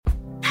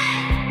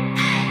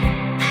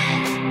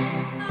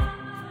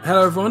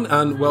Hello everyone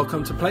and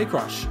welcome to Play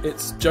Crush.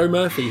 It's Joe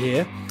Murphy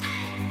here.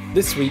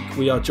 This week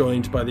we are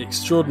joined by the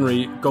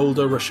extraordinary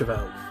Golda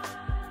Rosheuvel.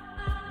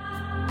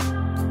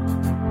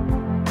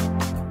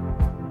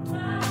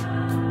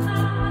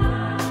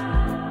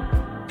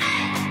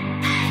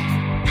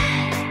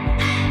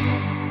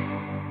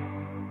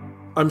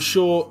 I'm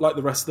sure, like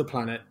the rest of the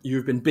planet,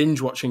 you've been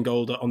binge-watching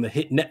Golda on the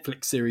hit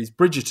Netflix series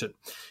Bridgerton,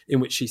 in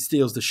which she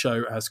steals the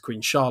show as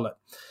Queen Charlotte.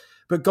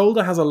 But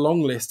Golda has a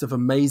long list of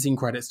amazing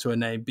credits to her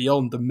name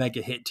beyond the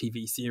mega-hit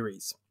TV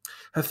series.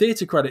 Her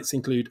theatre credits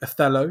include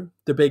Othello,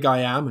 The Big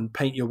I Am and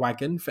Paint Your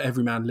Wagon for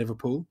Everyman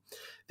Liverpool,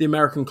 The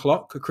American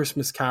Clock, A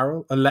Christmas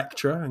Carol,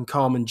 Electra and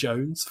Carmen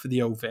Jones for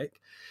The Old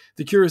Vic,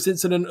 The Curious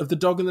Incident of the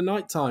Dog in the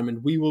Nighttime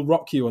and We Will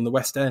Rock You on the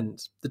West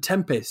End, The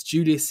Tempest,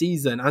 Julius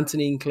Caesar and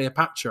Antony and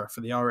Cleopatra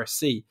for the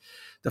RSC,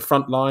 The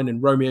Front Line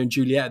and Romeo and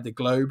Juliet at the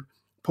Globe,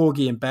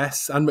 Porgy and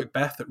Bess and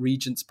Macbeth at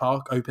Regent's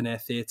Park Open Air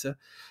Theatre,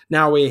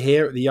 Now We're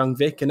Here at the Young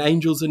Vic and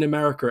Angels in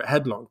America at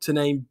Headlong, to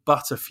name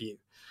but a few.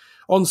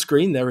 On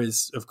screen there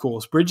is, of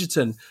course,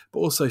 Bridgerton, but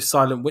also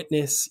Silent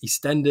Witness,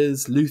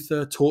 EastEnders,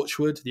 Luther,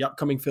 Torchwood, the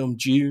upcoming film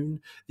Dune,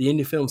 the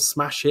indie film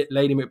smash hit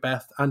Lady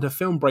Macbeth, and her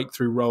film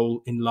breakthrough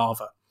role in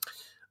Lava.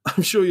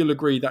 I'm sure you'll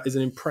agree that is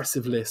an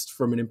impressive list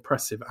from an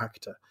impressive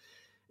actor.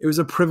 It was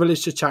a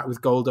privilege to chat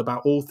with Golda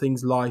about all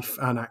things life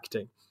and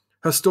acting.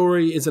 Her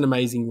story is an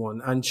amazing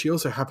one, and she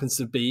also happens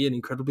to be an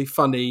incredibly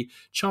funny,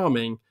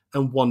 charming,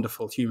 and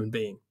wonderful human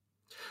being.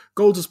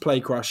 Golda's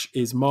Play Crush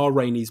is Ma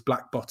Rainey's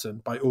Black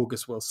Bottom by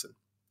August Wilson.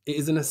 It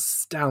is an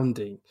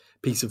astounding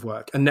piece of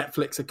work, and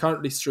Netflix are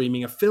currently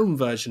streaming a film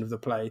version of the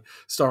play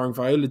starring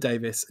Viola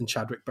Davis and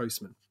Chadwick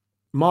Boseman.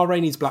 Ma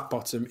Rainey's Black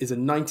Bottom is a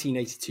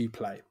 1982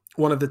 play,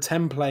 one of the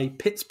 10-play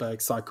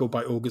Pittsburgh cycle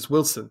by August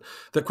Wilson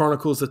that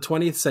chronicles the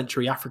 20th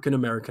century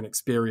African-American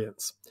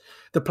experience.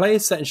 The play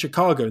is set in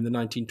Chicago in the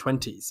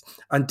 1920s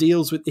and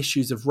deals with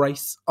issues of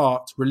race,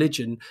 art,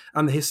 religion,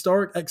 and the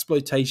historic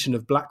exploitation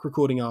of black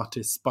recording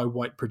artists by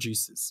white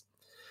producers.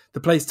 The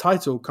play's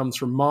title comes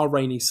from Ma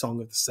Rainey's song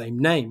of the same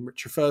name,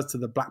 which refers to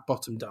the Black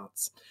Bottom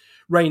dance.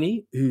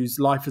 Rainey, whose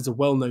life as a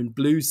well-known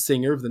blues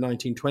singer of the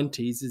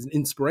 1920s is an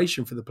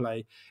inspiration for the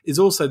play, is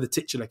also the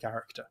titular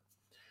character.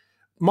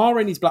 Ma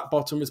Rainey's Black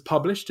Bottom was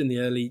published in the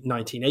early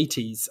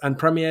 1980s and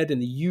premiered in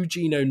the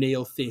Eugene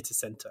O'Neill Theatre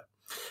Center.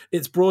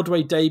 Its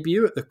Broadway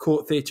debut at the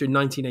Court Theatre in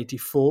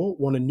 1984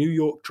 won a New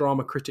York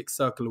Drama Critics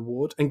Circle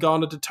Award and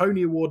garnered a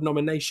Tony Award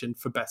nomination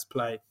for Best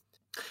Play.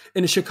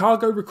 In a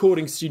Chicago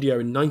recording studio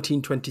in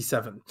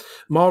 1927,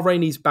 Ma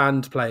Rainey's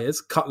band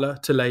players, Cutler,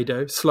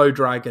 Toledo, Slow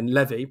Drag and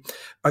Levy,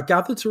 are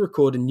gathered to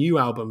record a new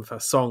album of her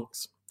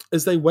songs.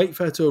 As they wait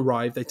for her to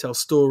arrive, they tell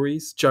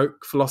stories,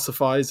 joke,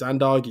 philosophize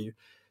and argue.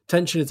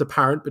 Tension is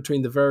apparent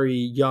between the very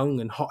young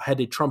and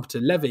hot-headed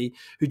trumpeter Levy,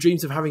 who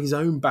dreams of having his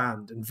own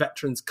band, and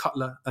veterans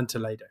Cutler and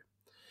Toledo.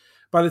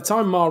 By the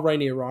time Ma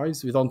Rainey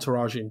arrives with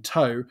entourage in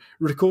tow,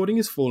 recording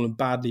has fallen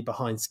badly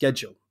behind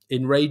schedule,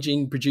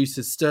 enraging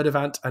producers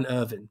Sturdivant and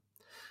Irvin.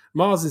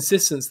 Ma's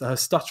insistence that her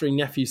stuttering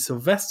nephew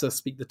Sylvester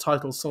speak the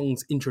title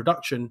song's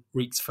introduction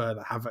wreaks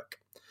further havoc.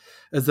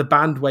 As the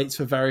band waits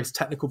for various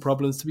technical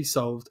problems to be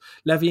solved,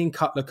 Levy and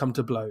Cutler come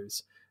to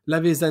blows.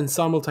 Levy is then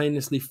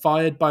simultaneously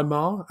fired by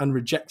Ma and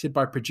rejected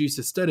by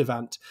producer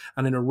Sturdivant,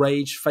 and in a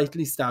rage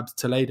fatally stabs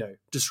Toledo,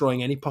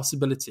 destroying any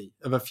possibility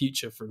of a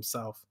future for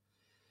himself.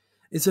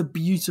 It's a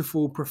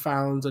beautiful,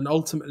 profound, and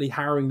ultimately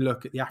harrowing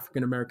look at the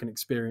African-American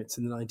experience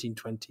in the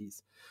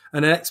 1920s,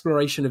 and an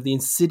exploration of the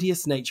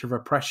insidious nature of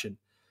oppression,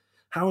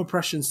 how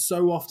oppression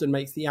so often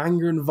makes the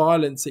anger and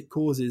violence it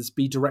causes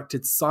be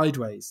directed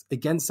sideways,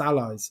 against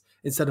allies,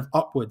 instead of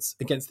upwards,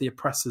 against the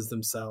oppressors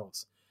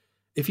themselves.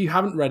 If you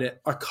haven't read it,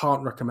 I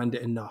can't recommend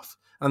it enough,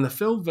 and the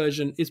film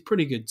version is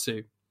pretty good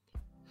too.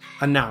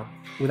 And now,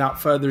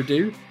 without further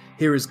ado,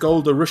 here is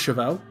Golda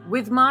Rosheuvel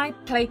with my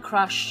Play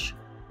Crush,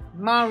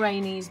 Ma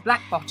Rainey's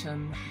Black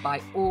Bottom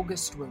by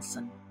August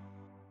Wilson.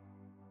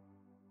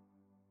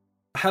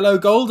 Hello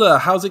Golda,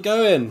 how's it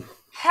going?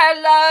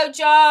 Hello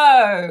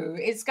Joe,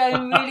 it's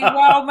going really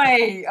well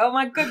mate. Oh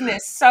my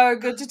goodness, so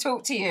good to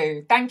talk to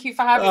you. Thank you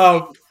for having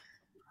me.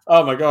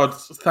 Oh my God,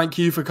 thank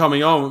you for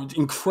coming on.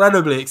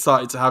 Incredibly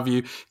excited to have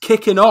you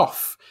kicking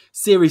off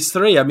Series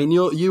 3. I mean,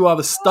 you are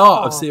the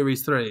start of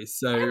Series 3.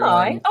 So, am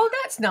I? Oh,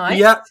 that's nice.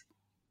 Yeah,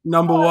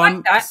 number one. I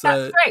like that.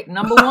 So... That's great.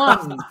 Number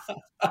one.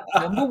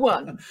 Number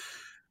one.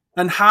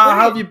 And how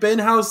have you been?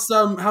 How's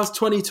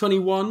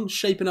 2021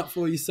 shaping up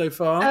for you so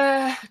far?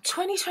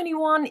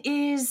 2021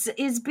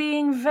 is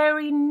being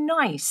very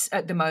nice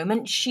at the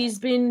moment. She's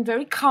been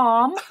very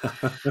calm,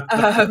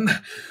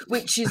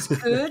 which is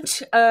good.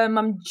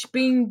 I've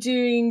been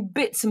doing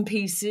bits and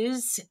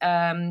pieces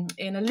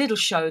in a little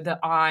show that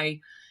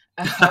I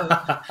um,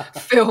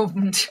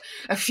 filmed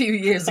a few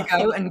years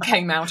ago and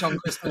came out on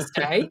Christmas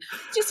Day.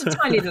 Just a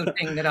tiny little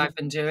thing that I've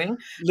been doing.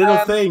 Little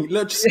thing,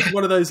 look, just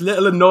one of those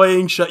little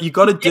annoying shit. You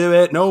got to do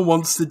it. No one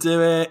wants to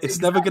do it. It's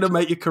never going to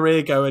make your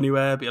career go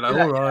anywhere. But you're like,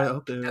 all right,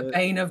 I'll do the it.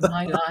 bane of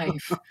my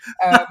life.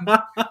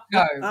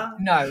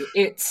 No,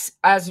 it's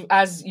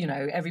as you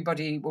know,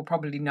 everybody will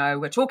probably know.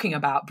 We're talking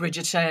about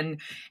Bridgerton,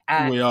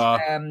 and We are.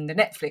 the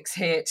Netflix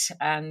hit,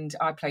 and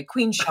I play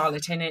Queen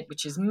Charlotte in it,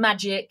 which is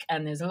magic.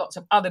 And there's lots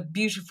of other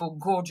beautiful,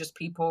 gorgeous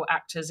people,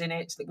 actors in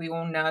it that we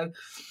all know.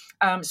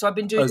 So I've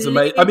been doing. That's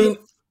amazing. I mean,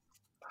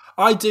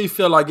 I do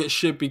feel like it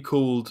should be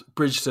called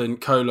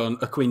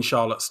Bridgerton: a Queen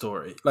Charlotte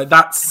story. Like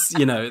that's,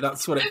 you know,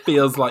 that's what it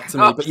feels like to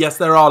me. But yes,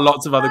 there are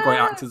lots of other great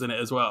actors in it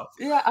as well.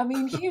 Yeah, I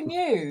mean, who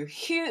knew?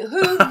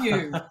 Who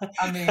knew?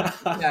 I mean,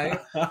 you know,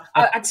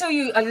 I tell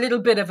you a little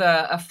bit of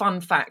a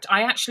fun fact.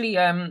 I actually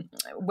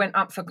went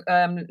up for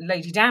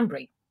Lady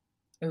Danbury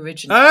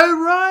originally.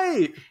 Oh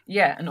right.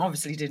 Yeah, and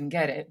obviously didn't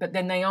get it. But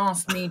then they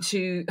asked me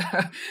to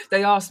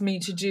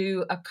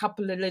do a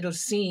couple of little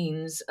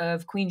scenes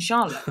of Queen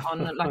Charlotte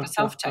on like a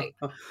self-tape,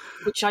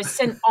 which I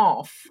sent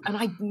off. And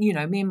me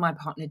and my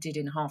partner did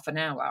in half an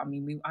hour. I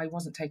mean, I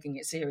wasn't taking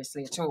it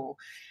seriously at all.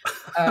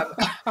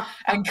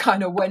 And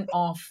kind of went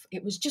off.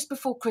 It was just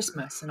before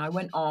Christmas, and I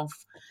went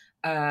off.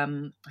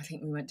 I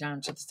think we went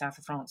down to the south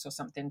of France or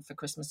something for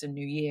Christmas and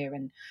New Year,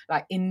 and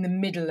like in the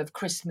middle of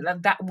Christmas,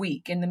 that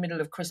week in the middle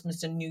of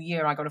Christmas and New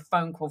Year, I got a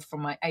phone call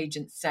from my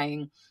agent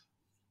saying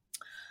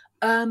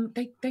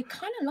they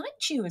kind of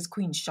liked you as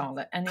Queen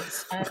Charlotte, and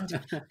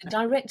the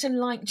director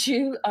liked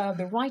you,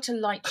 the writer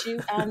liked you,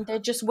 and they're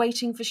just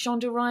waiting for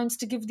Shonda Rhimes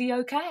to give the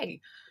okay.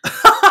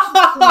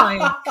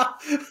 I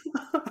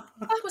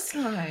was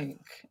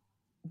like,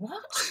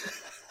 what?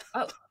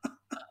 Oh,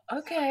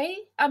 okay.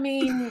 I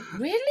mean,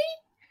 really?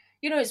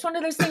 You know, it's one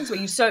of those things where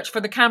you search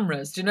for the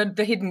cameras. Do you know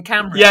the hidden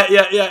cameras? Yeah.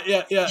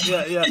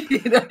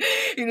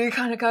 You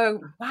kind of go,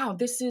 wow,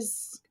 this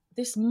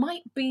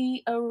might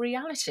be a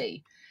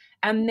reality.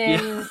 And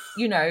then,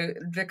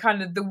 the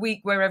kind of the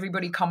week where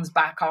everybody comes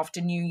back after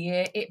New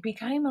Year, it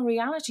became a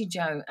reality,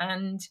 Joe.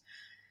 And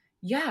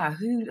yeah,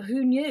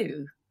 who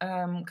knew?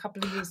 A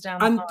couple of years down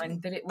the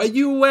line that it was. Are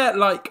you aware,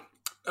 like,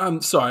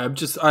 sorry, I'm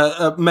just,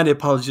 many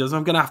apologies.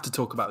 I'm going to have to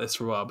talk about this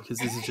for a while because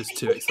this is just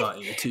too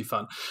exciting and too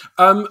fun.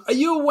 Are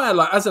you aware,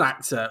 like, as an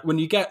actor, when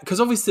you get, because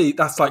obviously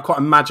that's like quite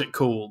a magic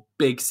call,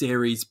 big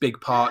series,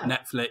 big part,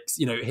 Netflix,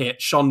 hit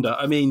Shonda.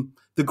 I mean,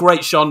 the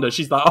great Shonda,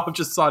 she's like, I'm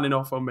just signing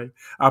off on me.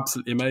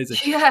 Absolutely amazing.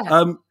 Yeah.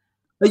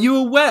 Are you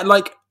aware,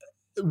 like,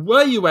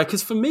 were you aware?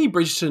 Because for me,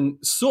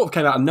 Bridgerton sort of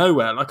came out of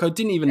nowhere. Like I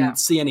didn't even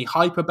see any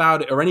hype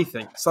about it or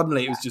anything.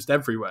 Suddenly it was just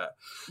everywhere.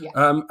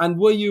 Yeah. And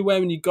were you aware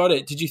when you got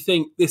it? Did you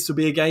think this would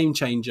be a game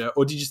changer?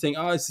 Or did you think,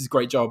 oh, this is a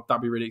great job,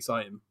 that'd be really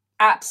exciting?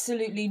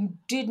 Absolutely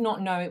did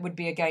not know it would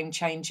be a game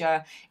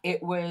changer.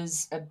 It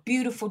was a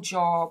beautiful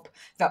job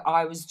that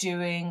I was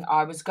doing.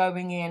 I was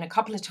going in a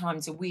couple of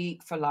times a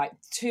week for like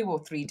 2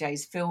 or 3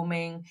 days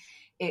filming.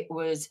 It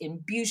was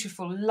in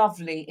beautiful,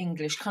 lovely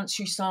English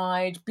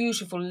countryside,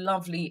 beautiful,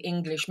 lovely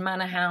English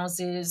manor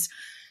houses.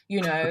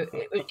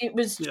 It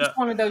was just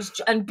one of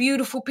those, and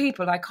beautiful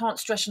people. I can't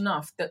stress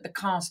enough that the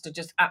cast are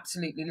just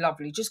absolutely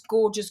lovely, just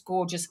gorgeous,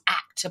 gorgeous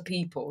actor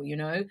people,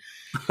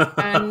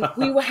 And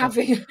we were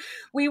having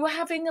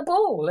a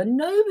ball, and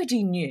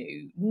nobody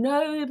knew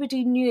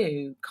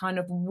kind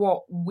of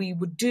what we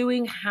were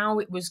doing, how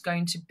it was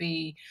going to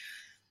be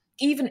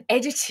even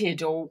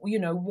edited, or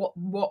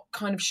what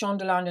kind of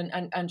Shondaland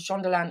and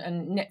Shondaland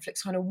and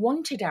Netflix kind of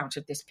wanted out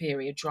of this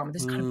period drama,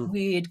 this kind of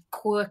weird,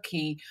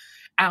 quirky,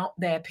 out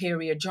there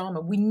period drama.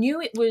 We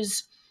knew it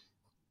was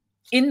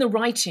in the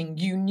writing.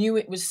 You knew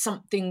it was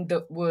something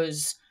that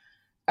was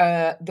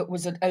a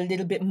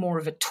little bit more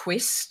of a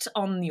twist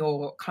on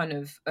your kind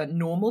of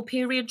normal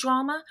period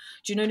drama.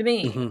 Do you know what I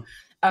mean?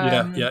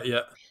 Mm-hmm.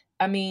 Yeah.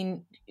 I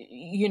mean,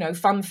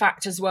 fun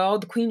fact as well,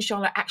 the Queen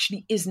Charlotte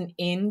actually isn't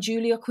in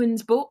Julia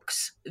Quinn's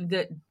books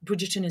that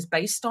Bridgerton is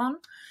based on.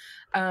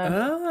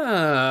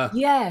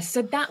 Yeah,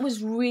 so that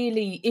was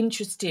really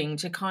interesting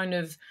to kind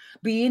of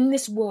be in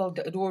this world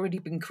that had already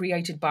been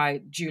created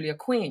by Julia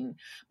Quinn,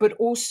 but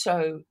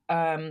also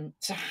to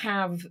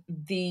have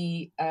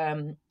the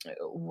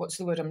what's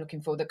the word I'm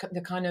looking for? The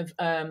kind of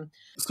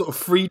sort of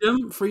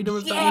freedom of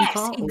that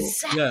part.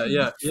 Exactly.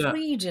 Yeah.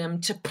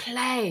 Freedom to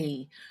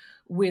play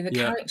with a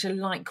character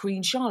like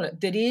Queen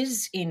Charlotte that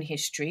is in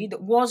history, that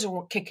was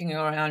kicking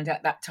around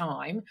at that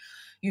time.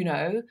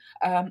 Half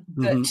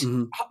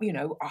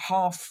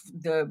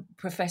the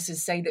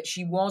professors say that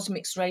she was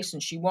mixed race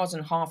and she was,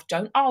 and half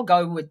don't. I'll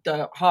go with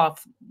the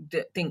half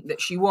that think that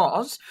she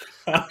was,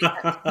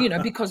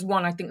 because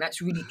one, I think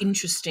that's really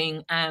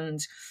interesting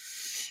and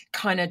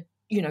kind of,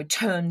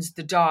 turns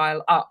the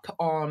dial up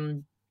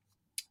on,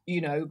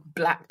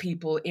 Black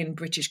people in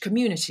British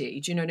community.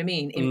 Do you know what I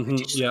mean? In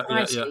British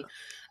society.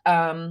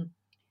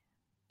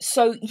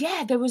 So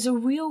there was a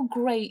real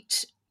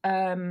great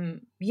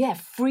freedom,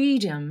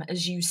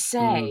 as you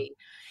say,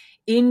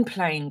 in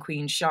playing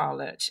Queen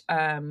Charlotte.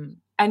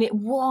 And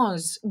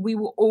we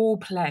were all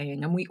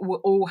playing and we were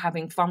all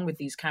having fun with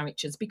these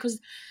characters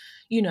because,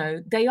 you know,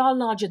 they are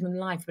larger than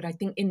life, but I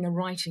think in the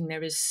writing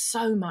there is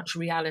so much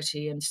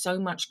reality and so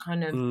much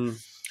kind of,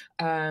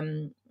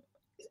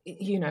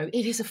 you know,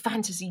 it is a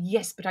fantasy,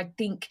 yes, but I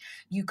think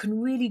you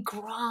can really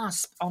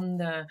grasp on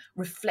the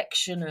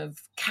reflection of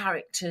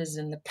characters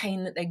and the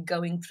pain that they're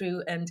going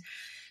through. And,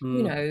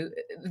 you know,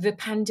 the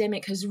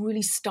pandemic has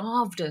really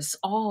starved us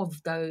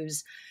of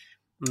those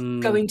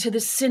going to the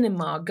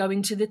cinema,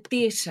 going to the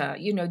theatre,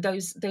 you know,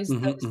 those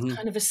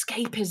kind of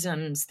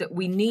escapisms that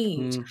we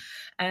need.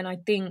 And I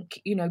think,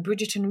 you know,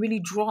 Bridgerton really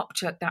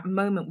dropped at that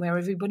moment where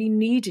everybody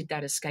needed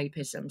that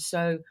escapism.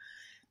 So,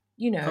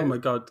 you know, oh my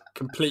God,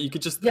 completely. You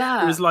could just,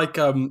 it was like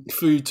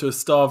food to a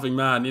starving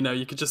man, you know,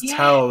 you could just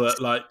tell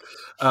that like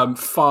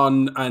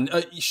fun and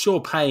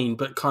sure pain,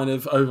 but kind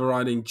of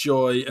overriding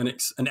joy and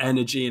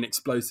energy and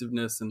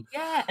explosiveness. And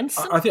and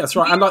I think that's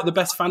right. And like the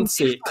best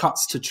fantasy, it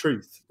cuts to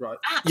truth, right?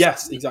 Absolutely.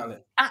 Yes, exactly.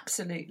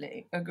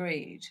 Absolutely.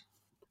 Agreed.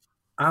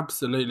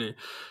 Absolutely.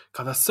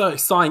 God, that's so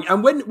exciting.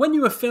 And when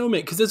you were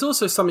filming, because there's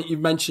also something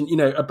you've mentioned, you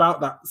know, about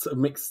that sort of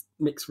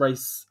mixed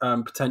race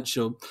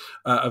potential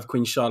of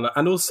Queen Charlotte,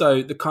 and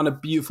also the kind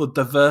of beautiful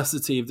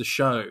diversity of the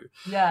show.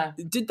 Yeah.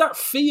 Did that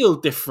feel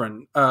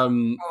different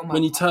when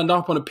you turned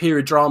up on a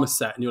period drama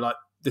set and you're like,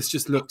 this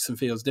just looks and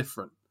feels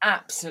different?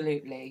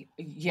 Absolutely.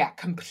 Yeah,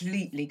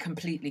 completely.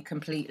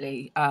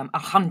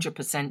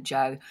 100%,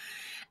 Joe.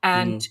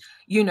 And,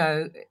 you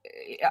know,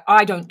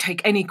 I don't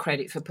take any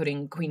credit for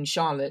putting Queen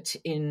Charlotte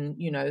in,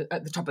 you know,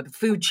 at the top of the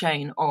food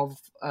chain of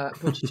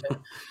Bridgerton.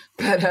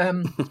 But,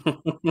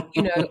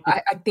 you know,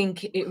 I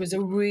think it was a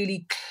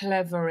really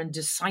clever and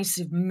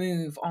decisive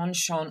move on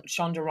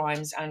Shonda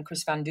Rhimes and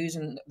Chris Van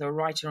Dusen, the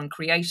writer and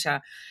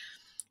creator,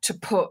 to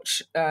put,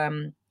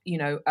 you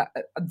know,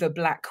 the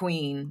Black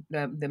Queen,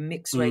 the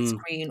mixed race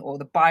queen, or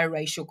the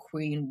biracial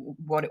queen,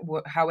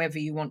 however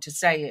you want to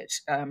say it,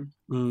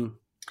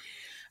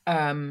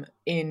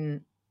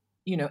 in,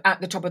 you know, at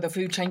the top of the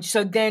food chain.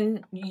 So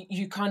then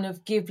you kind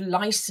of give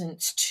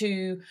license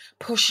to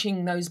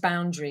pushing those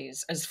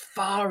boundaries as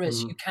far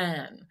as you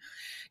can,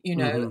 you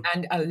know,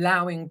 and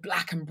allowing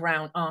Black and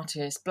brown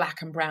artists,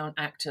 Black and brown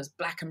actors,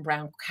 Black and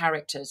brown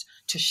characters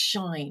to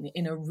shine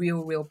in a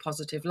real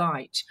positive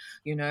light,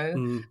 you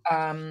know,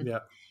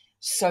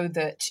 so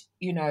that,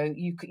 you know,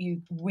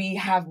 we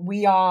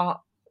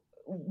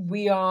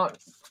are,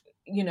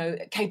 you know,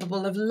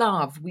 capable of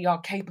love. We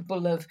are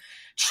capable of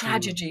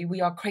tragedy.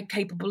 We are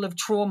capable of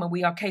trauma.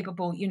 We are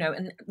capable, you know,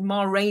 and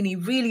Ma Rainey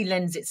really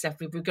lends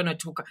itself, if we're going to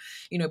talk,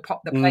 you know,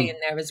 pop the play in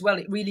there as well,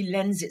 it really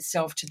lends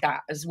itself to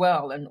that as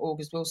well. And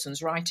August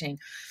Wilson's writing,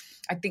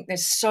 I think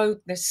there's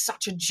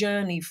such a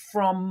journey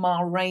from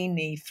Ma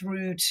Rainey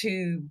through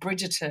to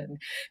Bridgerton,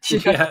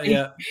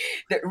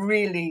 that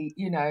really,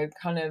 you know,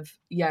 kind of,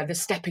 the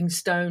stepping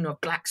stone of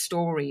Black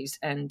stories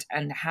and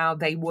how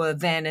they were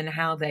then and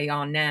how they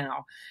are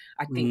now.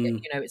 I think that,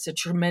 you know, it's a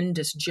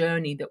tremendous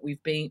journey that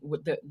we've been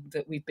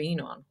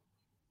on.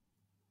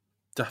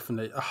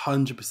 Definitely,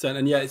 100%.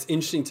 And it's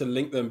interesting to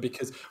link them,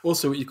 because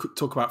also you could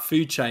talk about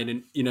food chain,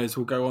 and, you know, as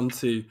we'll go on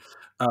to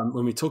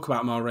when we talk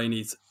about Ma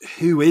Rainey's,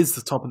 who is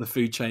the top of the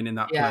food chain in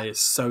that play is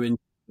so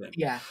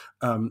interesting.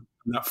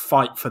 That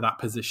fight for that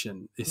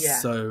position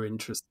is so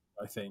interesting,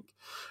 I think.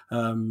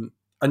 And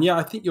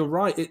I think you're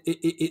right.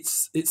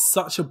 It's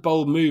such a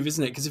bold move,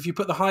 isn't it? Because if you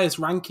put the highest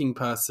ranking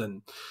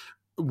person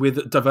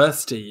with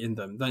diversity in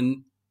them,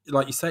 then,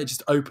 like you say, it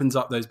just opens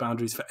up those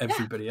boundaries for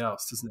everybody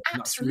else, doesn't it? And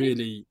that's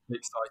really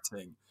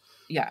exciting.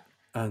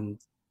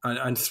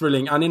 And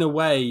thrilling. And in a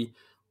way,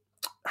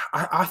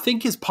 I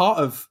think is part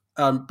of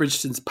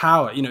Bridgerton's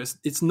power. You know,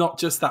 it's not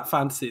just that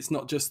fantasy. It's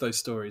not just those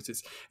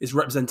stories. It's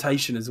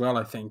representation as well.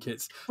 I think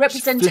it's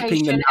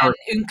representation and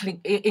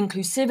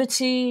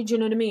inclusivity. Do you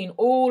know what I mean?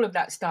 All of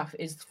that stuff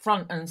is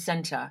front and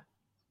center.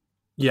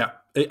 Yeah,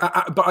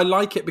 but I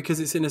like it because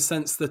it's in a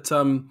sense that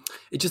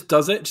it just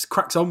does it. Just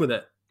cracks on with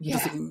it.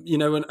 You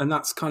know, and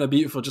that's kind of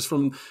beautiful. Just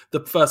from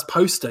the first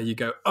poster, you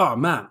go, oh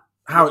man,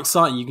 how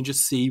exciting. You can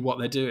just see what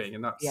they're doing,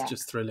 and that's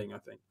just thrilling, I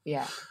think.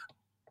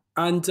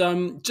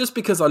 And just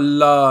because I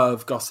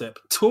love gossip,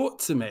 talk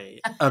to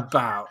me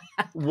about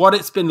what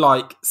it's been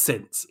like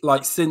since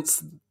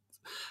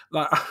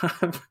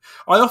I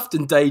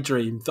often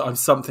daydream that I'm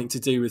something to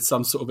do with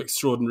some sort of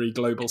extraordinary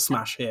global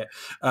smash hit,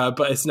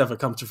 but it's never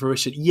come to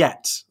fruition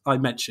yet. I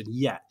mentioned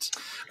yet.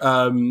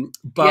 But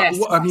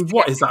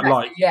what is that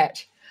like?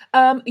 Yet.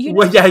 You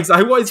know,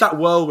 exactly. What is that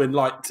whirlwind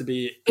like to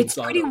be inside? It's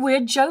pretty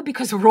weird, Joe,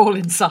 because we're all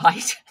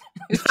inside.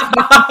 So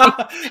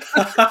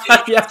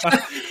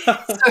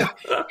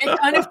it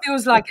kind of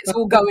feels like it's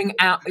all going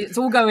out. It's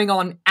all going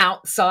on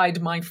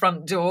outside my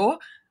front door.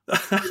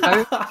 You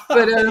know?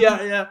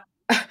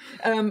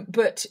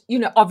 But you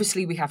know,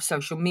 obviously we have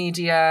social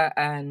media,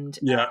 and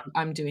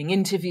I'm doing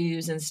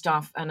interviews and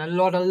stuff, and a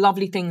lot of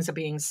lovely things are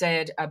being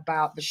said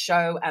about the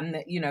show, and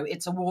that, you know,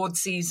 it's award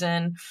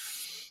season.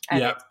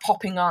 And it's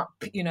popping up,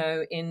 you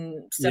know,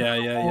 in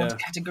several award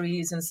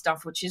categories and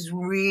stuff, which is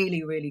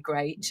really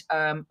great.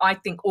 I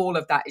think all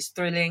of that is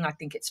thrilling. I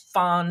think it's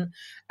fun.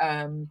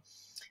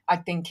 I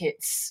think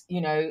it's,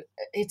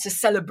 it's a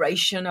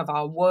celebration of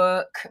our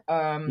work.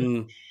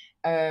 Mm.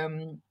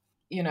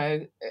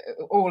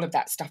 All of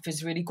that stuff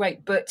is really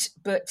great. But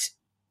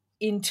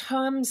in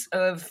terms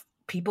of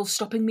people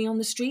stopping me on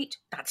the street,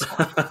 that's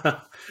fine.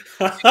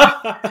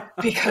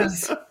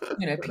 Because,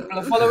 people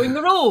are following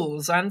the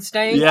rules and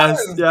staying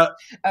Yes, home.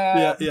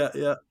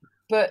 yeah.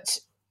 But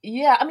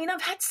yeah, I mean,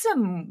 I've had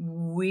some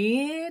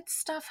weird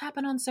stuff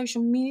happen on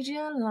social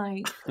media,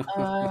 like,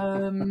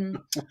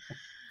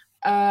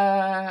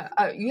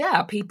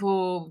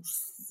 people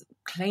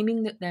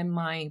claiming that they're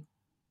my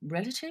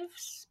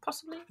relatives,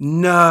 possibly.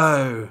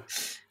 No.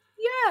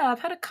 Yeah, I've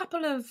had a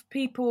couple of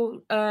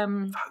people.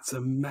 That's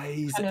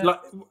amazing.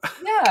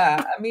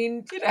 Yeah, I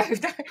mean,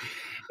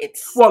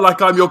 it's what,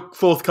 like I'm your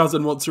fourth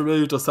cousin once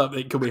removed or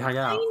something? Can we hang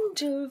out?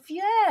 kind of,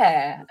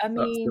 yeah. I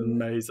mean, that's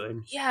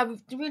amazing. Yeah,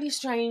 really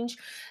strange.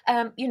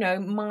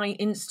 My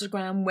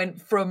Instagram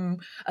went from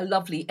a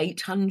lovely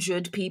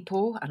 800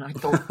 people, and I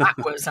thought that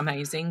was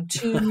amazing,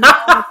 to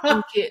now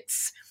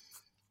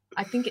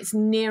I think it's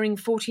nearing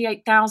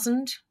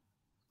 48,000.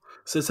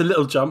 So it's a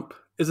little jump.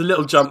 It's a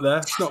little jump there.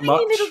 It's not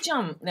much. Little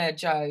jump there,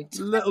 Joe.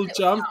 Little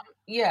jump.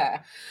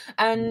 Yeah.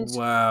 And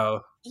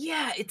wow.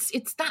 Yeah,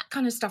 it's that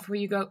kind of stuff where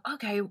you go,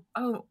 okay,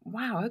 oh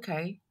wow,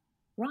 okay,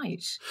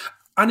 right.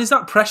 And is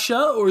that pressure,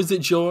 or is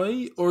it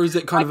joy, or is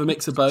it kind of a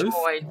mix of both?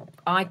 Joy.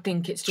 I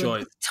think it's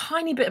joy. A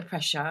tiny bit of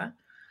pressure,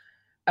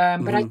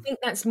 but I think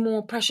that's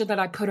more pressure that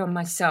I put on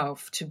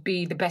myself to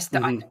be the best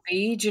that I can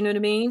be. Do you know what I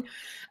mean?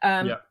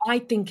 I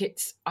think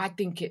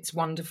it's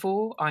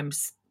wonderful. I'm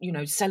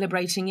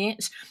celebrating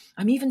it.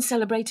 I'm even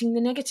celebrating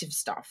the negative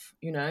stuff.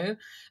 There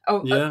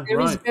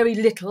is very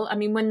little. I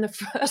mean, when the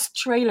first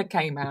trailer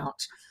came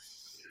out,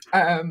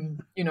 I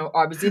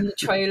was in the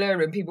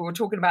trailer and people were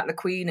talking about the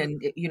Queen,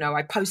 and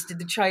I posted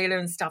the trailer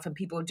and stuff, and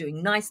people were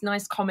doing nice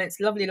comments,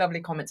 lovely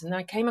comments, and then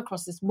I came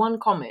across this one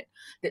comment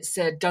that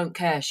said, "Don't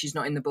care, she's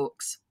not in the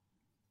books."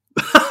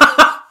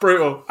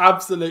 Brutal,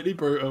 absolutely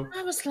brutal.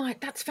 I was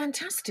like, that's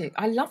fantastic.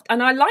 I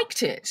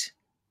liked it.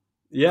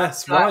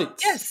 Yes, right.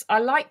 Yes, I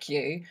like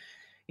you.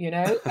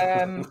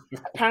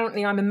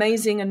 Apparently I'm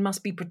amazing and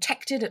must be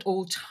protected at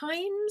all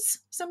times,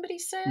 somebody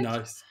said.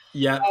 Nice.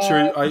 Yeah,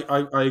 true.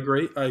 I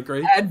agree.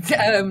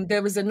 And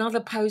there was another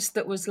post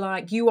that was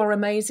like, "You are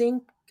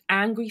amazing,"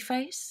 angry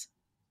face,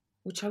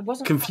 which I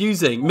wasn't.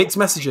 Confusing, mixed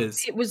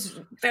messages. It was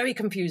very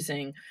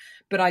confusing,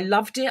 but I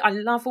loved it. I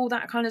love all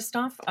that kind of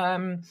stuff.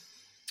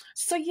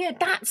 So yeah,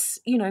 that's,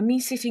 me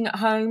sitting at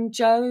home,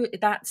 Joe,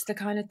 that's the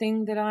kind of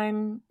thing that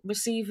I'm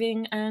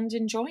receiving and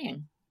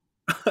enjoying.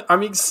 I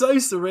mean, so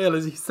surreal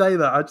as you say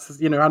that. I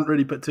just, hadn't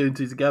really put two and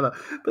two together.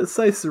 But it's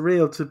so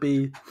surreal to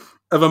be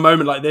of a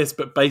moment like this,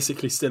 but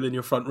basically still in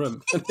your front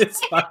room. And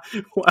it's like,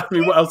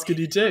 what else could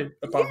you do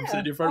apart from sit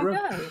in your front room?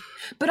 Know.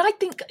 But I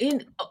think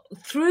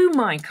through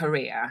my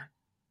career,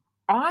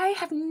 I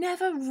have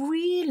never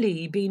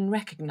really been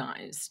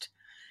recognised.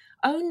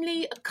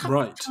 Only a couple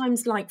of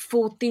times, like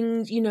for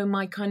things,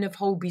 my kind of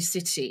Holby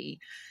City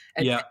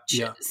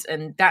adventures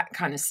and that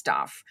kind of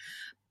stuff.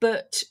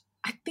 But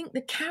I think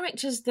the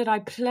characters that I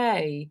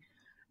play,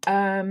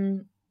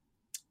 they're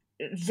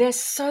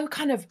so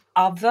kind of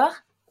other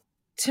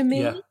to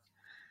me. Yeah.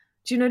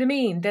 Do you know what I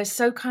mean? They're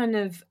so kind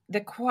of,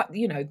 they're quite,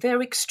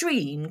 they're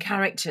extreme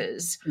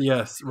characters.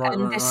 Yes, right,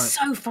 and they're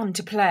so fun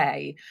to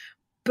play.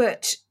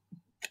 But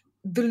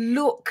the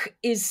look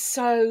is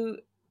so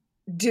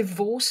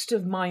divorced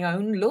of my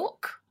own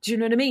look. Do you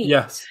know what I mean?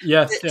 Yes.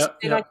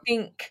 And I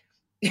think,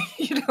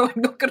 I'm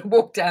not going to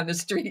walk down the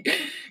street.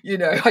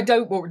 I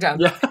don't walk down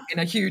the street in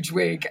a huge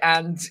wig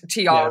and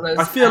tiaras.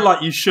 I feel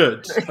like you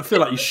should.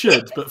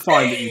 But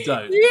fine that you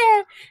don't.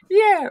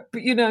 Yeah.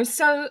 But,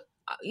 so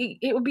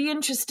it would be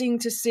interesting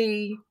to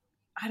see.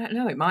 I don't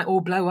know. It might all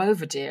blow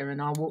over, dear,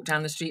 and I'll walk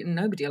down the street and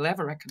nobody will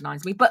ever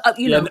recognise me. But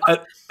and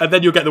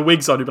then you'll get the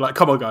wigs on. You'll be like,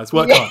 "Come on, guys,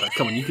 work harder.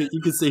 Come on, you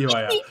can see who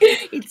I am."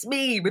 It's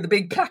me with a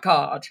big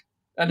placard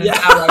and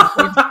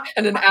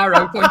an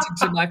arrow pointing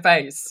to my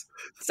face,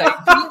 saying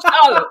 "Queen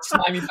Charlotte,"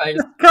 smiley face.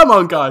 Come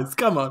on, guys,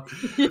 come on.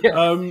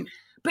 Yeah.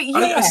 But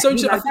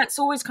that's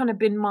always kind of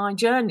been my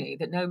journey,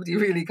 that nobody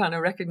really kind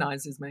of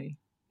recognises me.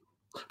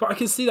 But I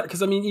can see that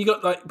because, I mean, you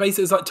got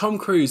basically it's like Tom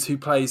Cruise who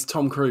plays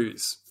Tom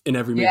Cruise in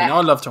every movie. Now,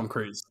 I love Tom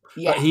Cruise,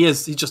 but he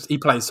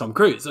plays Tom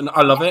Cruise, and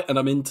I love it, and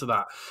I'm into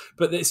that.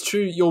 But it's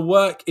true, your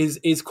work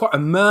is quite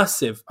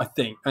immersive, I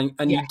think,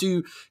 and you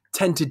do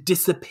tend to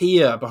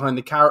disappear behind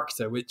the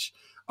character, which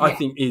I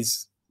think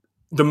is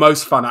the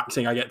most fun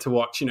acting I get to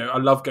watch. I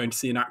love going to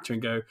see an actor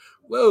and go,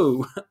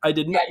 "Whoa, I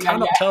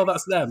cannot tell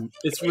that's them."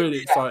 It's really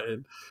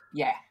exciting.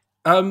 Yeah.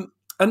 And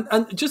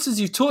just as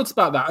you talked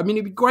about that, I mean,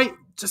 it'd be great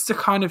just to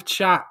kind of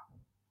chat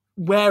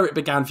where it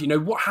began for you.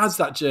 What has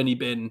that journey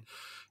been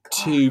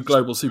to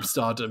global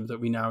superstardom that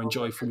we now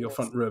enjoy from your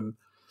front room?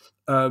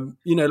 Where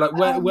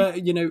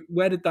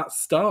did that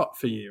start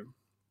for you?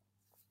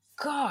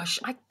 Gosh,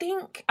 I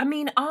think,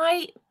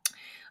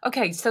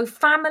 so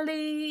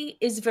family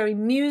is very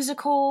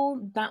musical.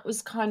 That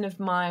was kind of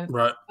my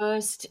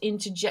first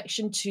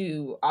interjection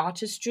to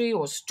artistry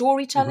or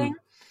storytelling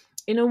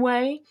in a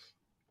way.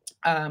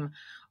 Um,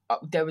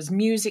 there was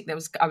music.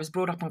 I was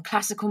brought up on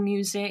classical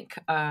music,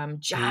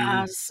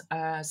 jazz.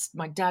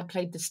 My dad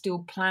played the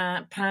steel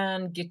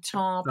pan,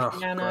 guitar, Oh,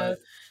 piano. great.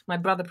 My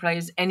brother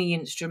plays any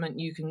instrument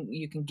you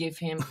can give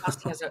him.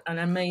 Plus, he has an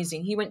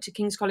amazing. He went to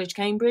King's College,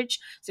 Cambridge,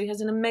 so he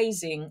has an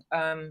amazing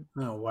Oh,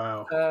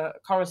 wow.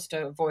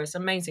 chorister voice,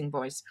 amazing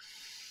voice.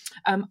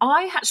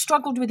 I had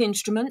struggled with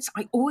instruments.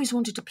 I always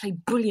wanted to play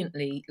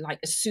brilliantly, like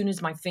as soon as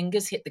my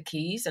fingers hit the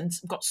keys, and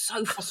got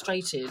so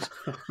frustrated.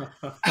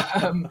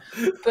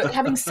 But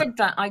having said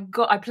that, I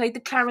played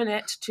the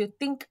clarinet to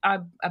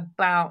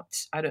about,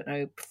 I don't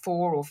know,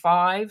 4 or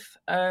 5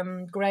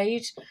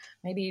 grade,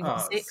 maybe even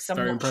 6. It's I'm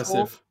very not sure.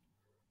 impressive.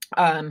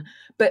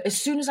 But as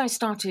soon as I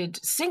started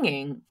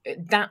singing,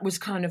 that was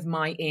kind of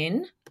my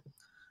in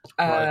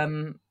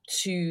Right.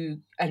 to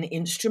an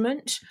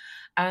instrument.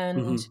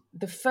 And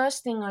the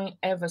first thing I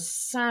ever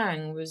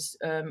sang was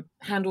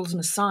Handel's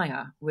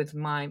Messiah with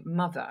my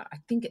mother, I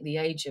think at the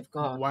age of,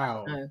 God, I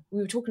Wow. don't know.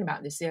 We were talking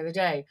about this the other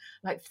day,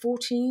 like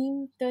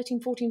 14,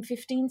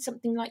 15,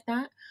 something like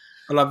that.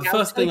 Like the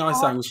first Alto thing I part.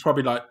 sang was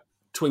probably like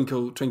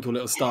Twinkle Twinkle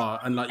Little Star,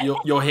 and like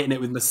you're hitting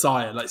it with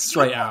Messiah, like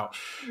straight out.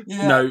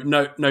 Yeah.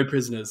 No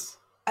prisoners.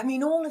 I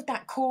mean, all of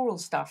that choral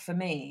stuff for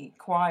me,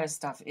 choir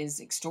stuff, is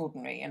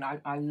extraordinary, and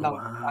I love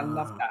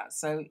Wow. that.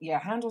 So yeah,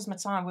 Handel's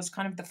Messiah was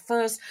kind of the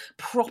first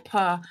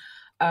proper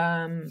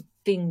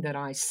thing that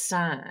I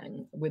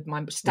sang with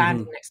my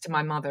standing next to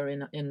my mother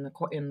in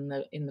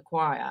the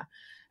choir.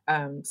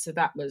 So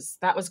that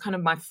was kind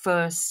of my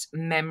first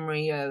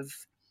memory of,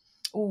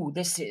 oh,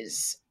 this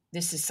is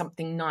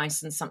something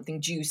nice and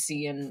something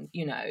juicy, and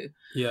Yeah.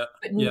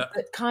 Yeah.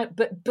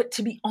 but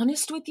to be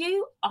honest with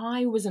you,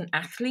 I was an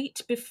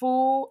athlete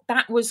before.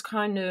 That was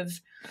kind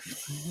of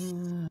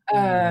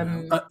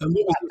And what was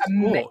the a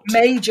sport?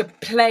 major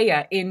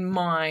player in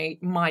my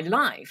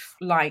life.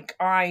 Like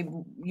I,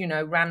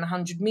 ran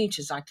 100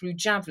 meters. I threw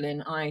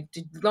javelin. I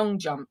did long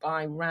jump.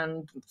 I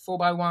ran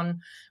 4x1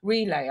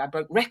 relay. I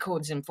broke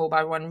records in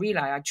 4x1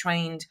 relay. I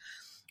trained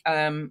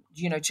to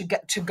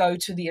go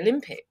to the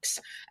Olympics,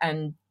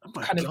 and Oh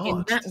my kind of in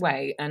God. that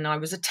way. And I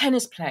was a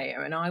tennis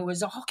player, and I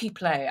was a hockey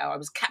player. I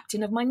was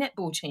captain of my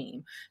netball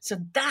team. So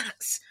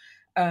that's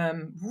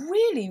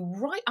really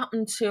right up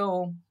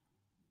until,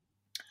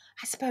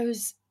 I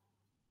suppose,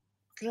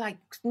 like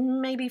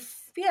maybe,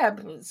 yeah,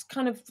 it was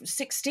kind of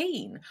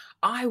 16.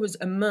 I was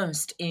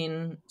immersed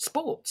in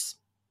sports.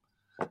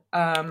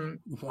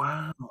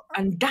 Wow.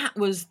 And that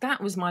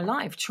was my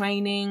life,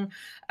 training,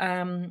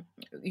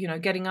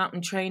 getting up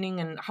and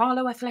training. And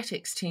Harlow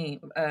Athletics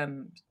team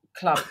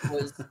club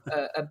was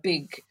a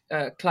big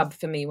club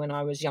for me when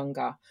I was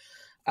younger.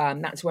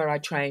 That's where I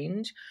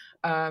trained.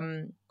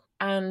 And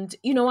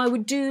I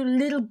would do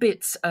little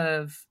bits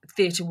of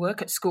theatre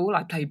work at school.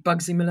 I played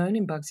Bugsy Malone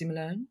in Bugsy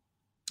Malone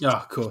Yeah,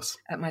 of course.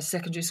 at my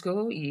secondary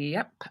school.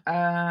 Yep.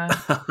 One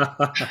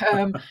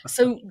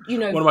So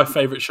of my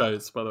favourite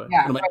shows, by the way.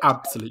 yeah, One of my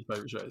absolute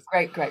favourite shows.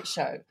 great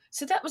show.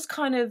 So that was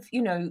kind of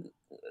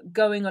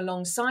going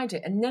alongside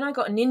it. And then I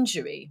got an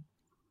injury,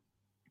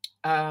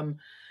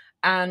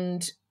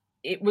 and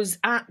it was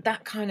at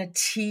that kind of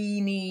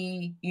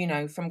teeny,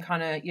 from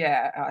kind of,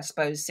 I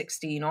suppose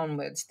 16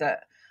 onwards,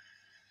 that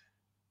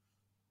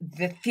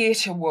the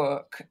theatre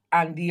work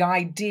and the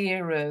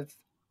idea of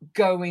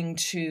going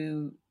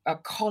to a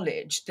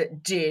college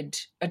that did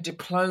a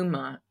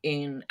diploma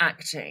in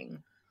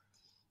acting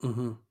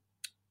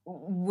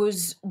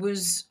was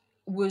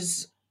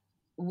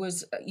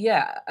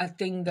a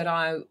thing that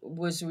I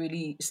was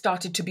really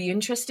started to be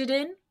interested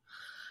in.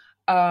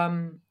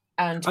 And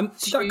did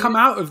that come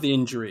out of the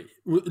injury?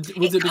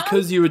 Was it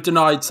because you were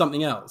denied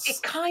something else?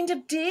 It kind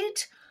of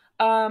did.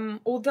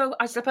 Although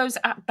I suppose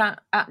at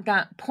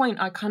that point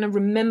I kind of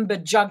remember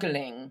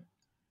juggling,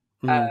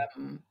 like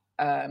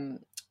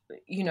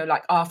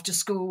after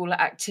school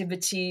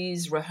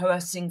activities,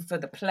 rehearsing for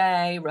the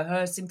play,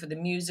 rehearsing for the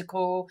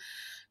musical.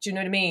 Do you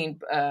know what I mean?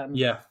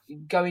 Yeah.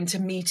 Going to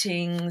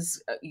meetings,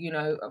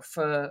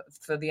 for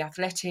the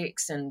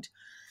athletics, and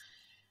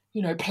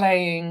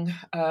playing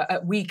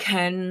at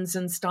weekends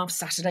and stuff.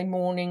 Saturday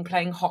morning,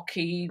 playing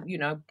hockey,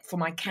 for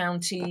my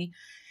county,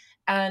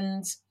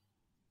 and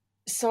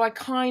so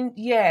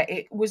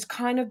it was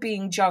kind of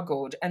being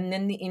juggled, and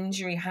then the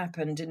injury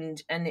happened,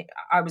 and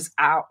I was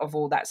out of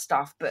all that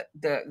stuff, but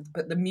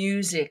the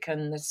music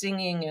and the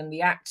singing and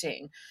the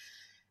acting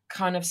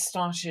kind of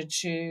started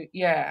to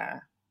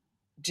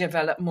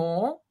develop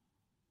more.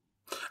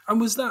 And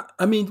was that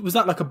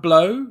like a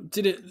blow?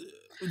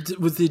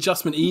 Was the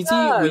adjustment easy?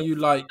 No, Were you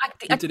like,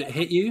 did it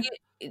hit you?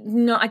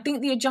 No, I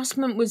think the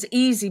adjustment was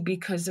easy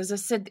because, as I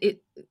said,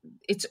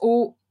 it's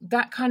all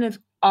that kind of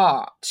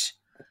art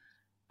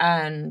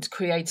and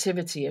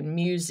creativity and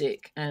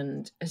music,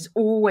 and has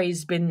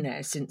always been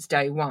there since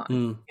day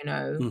one,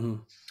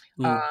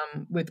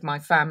 with my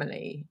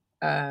family,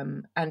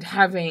 and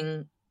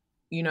having,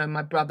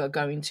 my brother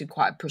going to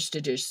quite a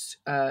prestigious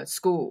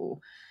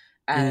school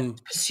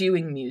and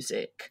pursuing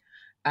music,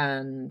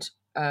 and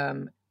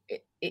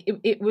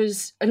it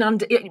was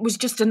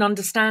just an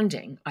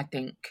understanding, I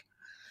think,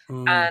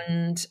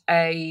 and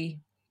a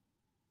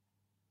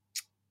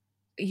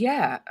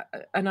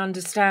an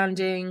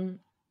understanding,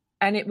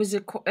 and it was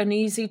an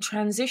easy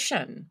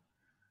transition.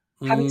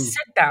 Having Mm.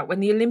 said that, when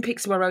the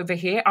Olympics were over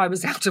here, I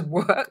was out of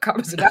work. I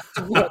was out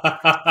of work.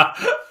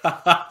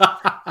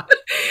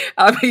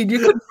 I mean, you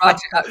couldn't write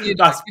it up. You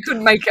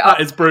couldn't make it up.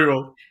 That is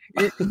brutal.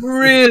 It's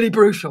really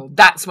brutal.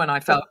 That's when I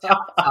felt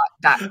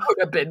that could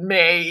have been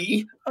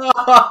me.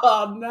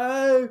 Oh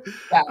no!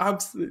 Yeah.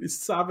 Absolutely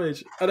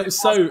savage. And it was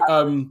so.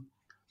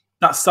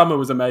 That summer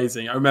was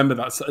amazing. I remember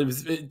that.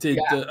 It did.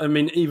 Yeah. I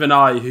mean, even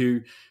I,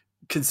 who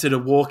consider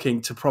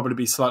walking to probably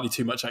be slightly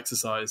too much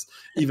exercise,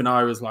 even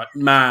I was like,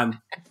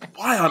 man,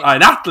 why aren't I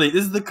an athlete?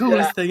 This is the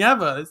coolest thing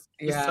ever.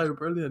 It's so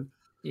brilliant.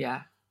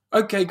 Yeah.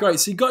 Okay, great.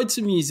 So you got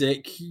into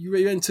music, you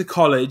went to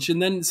college,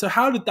 and then, so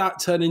how did that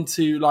turn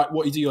into like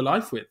what you do your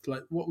life with?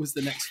 Like, what was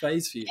the next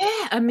phase for you?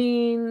 Yeah, I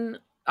mean,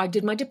 I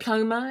did my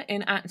diploma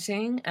in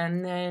acting,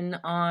 and then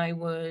I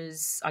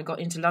got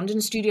into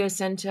London Studio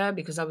Centre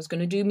because I was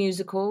going to do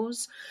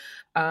musicals.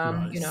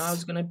 Nice. You know, I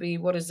was going to be,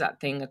 what is that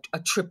thing? A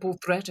triple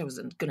threat. I was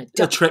going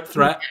to a trip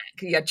threat.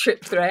 Yeah,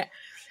 trip threat.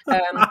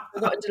 I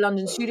got into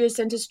London Studio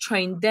Centres,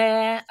 trained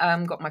there.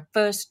 Got my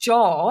first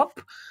job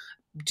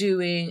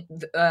doing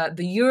the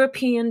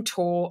European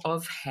tour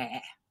of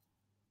Hair.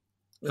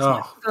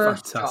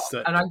 Fantastic!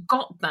 Job. And I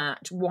got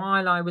that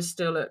while I was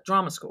still at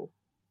drama school.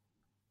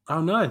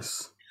 Oh,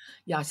 nice.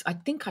 Yes, I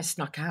think I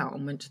snuck out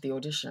and went to the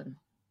audition.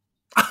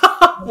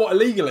 What,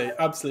 illegally?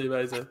 Absolutely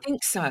amazing.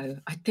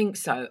 I think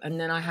so. And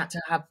then I had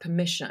to have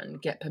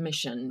get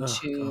permission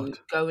to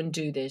go and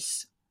do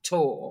this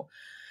tour.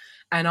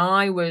 And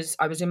I was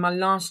in my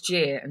last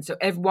year, and so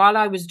while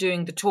I was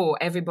doing the tour,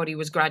 everybody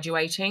was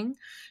graduating.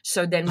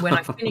 So then when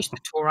I finished the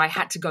tour, I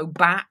had to go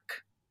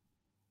back.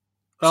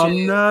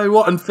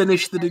 And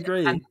finish the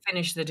degree? And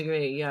finish the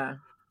degree, yeah.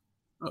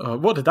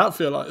 What did that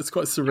feel like? It's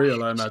quite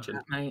surreal, I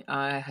imagine. Mate,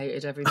 I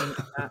hated every minute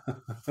of that.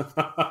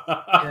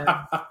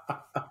 Yeah.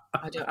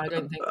 I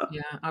don't think.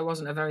 Yeah, I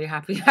wasn't a very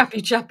happy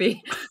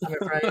chappy, I'm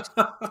afraid.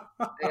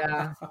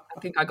 Yeah, I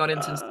think I got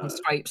into some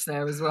scrapes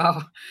there as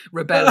well,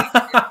 rebelling,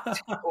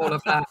 all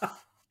of that.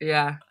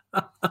 Yeah,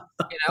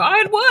 I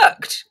had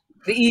worked.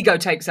 The ego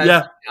takes over.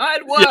 Yeah. I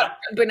had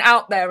worked and been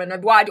out there,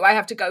 and why do I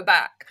have to go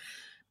back?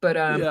 But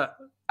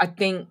I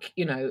think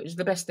it was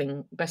the best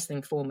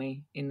thing for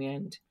me in the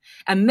end.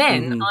 And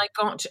then I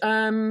got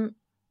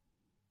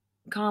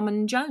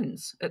Carmen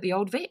Jones at the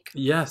Old Vic.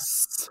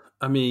 Yes,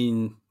 I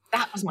mean,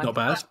 that was my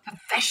first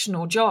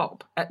professional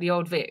job at the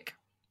Old Vic.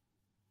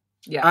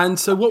 Yeah. And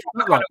so, what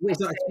was that like? What was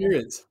that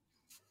experience?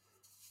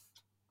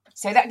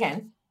 Say that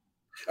again.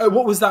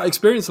 What was that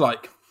experience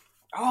like?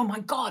 Oh my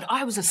God,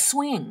 I was a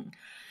swing,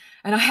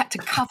 and I had to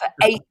cover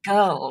 8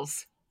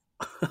 girls.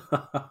 And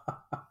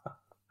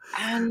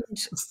I mean,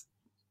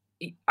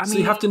 so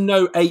you have to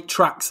know 8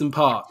 tracks and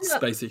parts,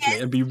 basically,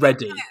 and be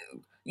ready.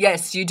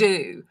 Yes, you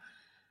do.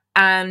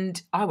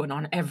 And I went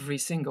on every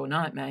single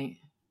night, mate.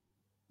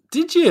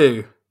 Did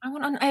you? I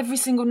went on every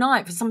single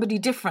night for somebody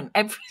different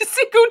every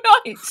single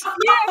night.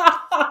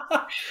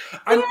 Yeah.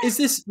 And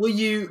were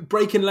you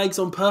breaking legs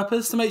on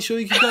purpose to make sure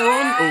you could go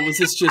on? Or was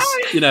this just,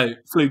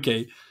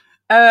 fluky?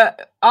 I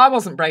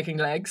wasn't breaking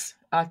legs.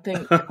 I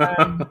think,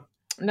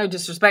 no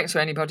disrespect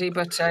to anybody,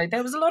 but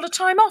there was a lot of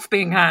time off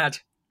being had.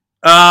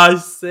 I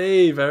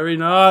see. Very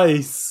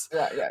nice.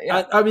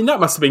 Yeah. I mean, that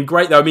must have been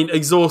great, though. I mean,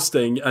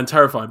 exhausting and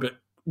terrifying, but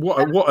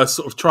what a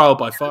sort of trial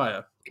by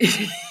fire.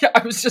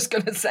 I was just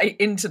going to say,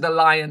 into the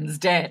lion's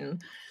den.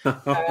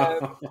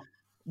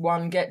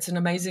 One gets an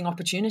amazing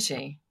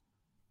opportunity.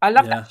 I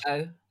love that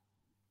show.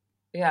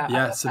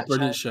 Yeah, it's a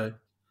brilliant show.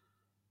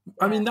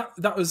 I mean,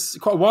 that was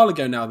quite a while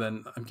ago now.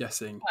 Then I'm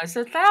guessing it's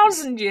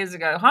 1,000 years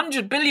ago,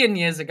 100 billion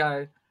years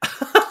ago.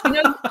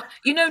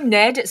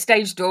 Ned at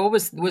Stage Door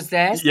was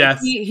there. So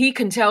yes, he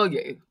can tell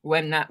you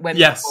when that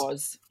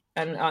was.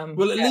 And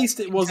well, at least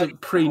it wasn't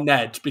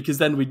pre-Ned, because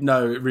then we'd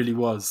know it really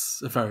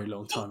was a very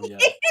long time ago.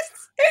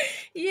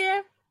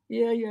 Yeah.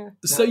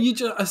 So you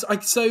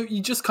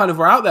just kind of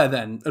were out there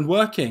then and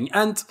working,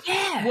 and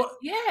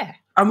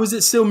and was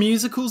it still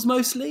musicals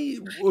mostly,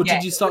 or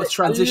did you start to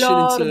transition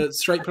into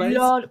straight plays?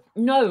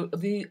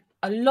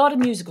 A lot of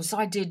musicals. So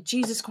I did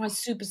Jesus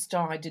Christ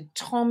Superstar. I did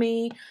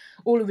Tommy,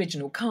 all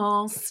original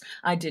casts.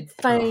 I did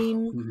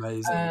Fame.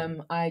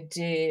 Amazing. I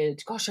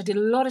did a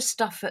lot of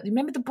stuff.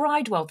 Remember the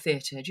Bridewell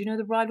Theatre? Do you know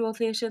the Bridewell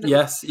Theatre?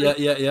 Yes.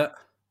 Yeah.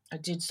 I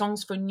did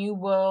Songs for a New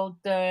World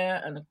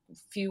there and a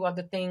few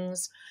other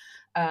things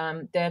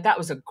there. That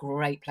was a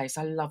great place.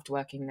 I loved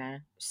working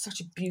there.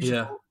 Such a beautiful.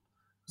 Yeah.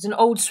 It was an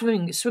old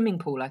swimming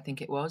pool, I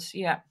think it was.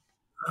 Yeah.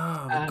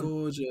 Oh,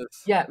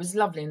 gorgeous. Yeah, it was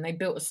lovely. And they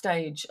built a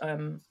stage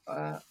on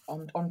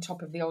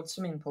top of the old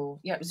swimming pool.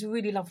 Yeah, it was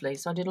really lovely.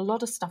 So I did a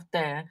lot of stuff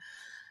there.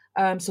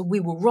 So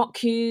We Will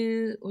Rock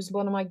You was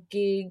one of my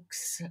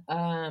gigs.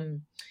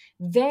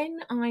 Then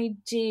I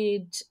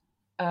did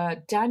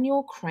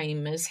Daniel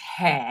Kramer's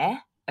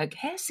Hair.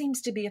 Hair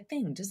seems to be a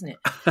thing, doesn't it?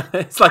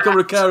 It's like a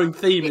recurring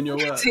theme in your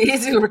work. It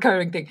is a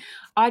recurring thing.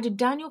 I did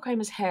Daniel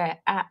Kramer's Hair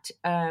at,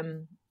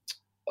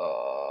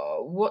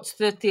 what's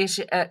the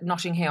theatre at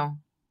Notting Hill?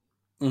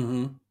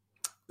 Mm-hmm.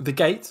 The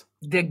Gate?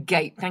 The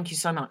Gate. Thank you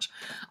so much.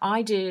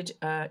 I did,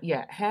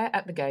 Hair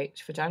at the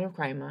Gate for Daniel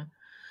Kramer.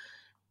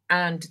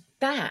 And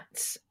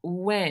that's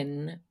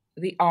when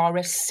the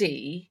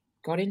RSC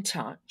got in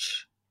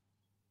touch.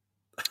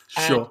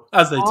 Sure,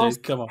 as they do.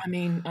 Come on. I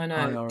mean, I know.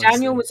 IRSC,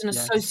 Daniel was an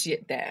yes.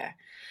 associate there.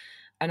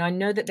 And I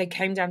know that they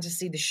came down to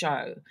see the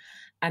show.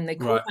 And they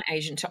called my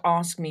agent to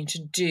ask me to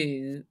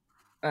do,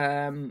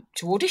 to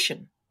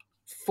audition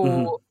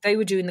for, they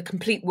were doing the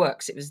Complete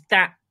Works. It was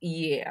that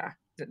year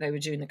that they were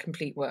doing the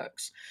Complete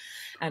Works.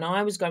 And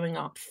I was going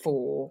up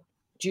for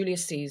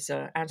Julius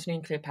Caesar, Antony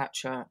and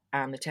Cleopatra,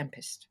 and The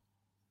Tempest.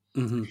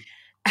 And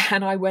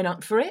I went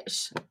up for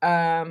it.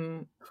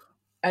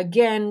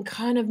 Again,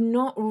 kind of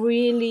not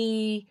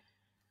really...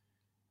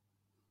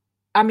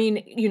 I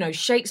mean, you know,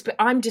 Shakespeare,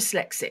 I'm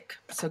dyslexic.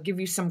 So I'll give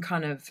you some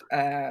kind of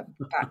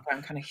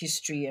background, kind of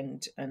history.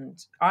 And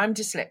I'm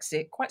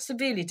dyslexic, quite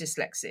severely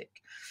dyslexic.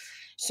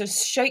 So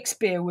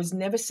Shakespeare was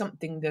never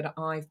something that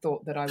I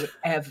thought that I would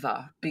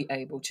ever be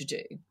able to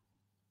do.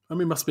 I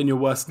mean, it must have been your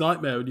worst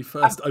nightmare when you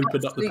first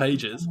opened up the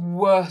pages.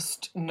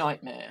 Worst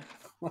nightmare.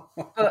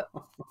 But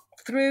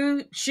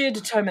through sheer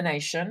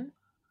determination,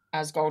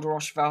 as Golda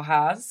Rosheuvel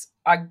has,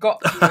 I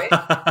got through it.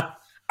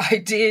 I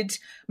did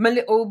my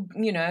little,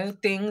 you know,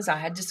 things. I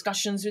had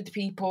discussions with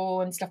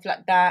people and stuff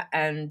like that.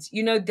 And,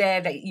 you know,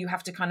 that you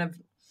have to kind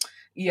of,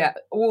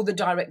 all the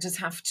directors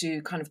have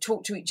to kind of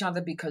talk to each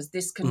other because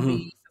this can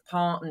be a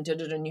part and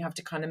you have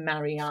to kind of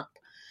marry up.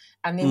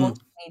 And they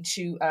wanted me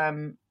to,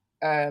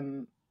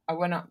 I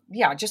went up,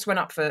 I just went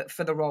up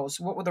for the roles.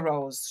 What were the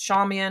roles?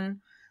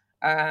 Charmian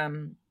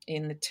in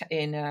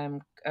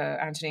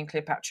Antony and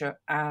Cleopatra,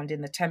 and in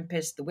The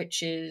Tempest, the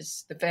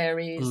witches, the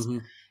fairies.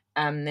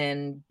 And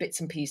then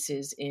bits and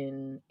pieces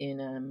in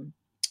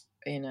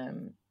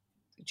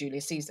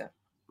Julius Caesar.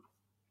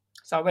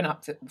 So I went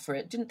up for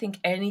it, didn't think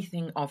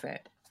anything of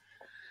it,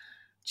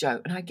 Joe.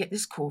 And I get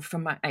this call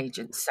from my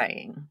agent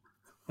saying,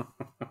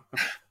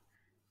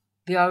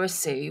 the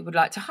RSC would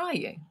like to hire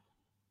you.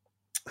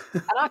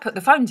 And I put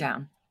the phone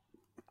down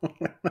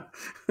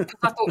because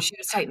I thought she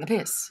was taking the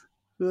piss.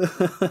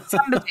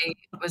 Somebody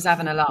was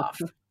having a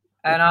laugh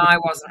and I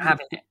wasn't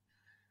having it.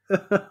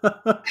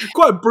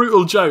 Quite a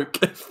brutal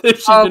joke if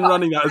she's been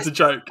running that as a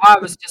joke. I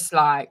was just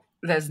like,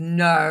 there's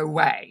no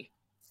way.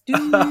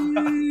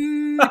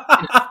 And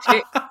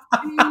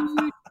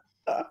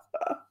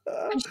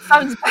she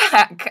phones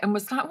back and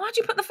was like, why'd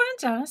you put the phone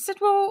down? I said,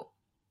 well,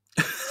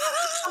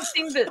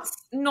 something that's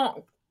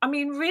not, I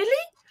mean,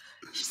 really?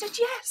 She said,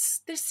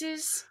 yes, this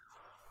is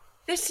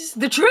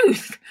the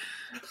truth.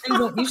 They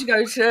want you to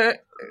go to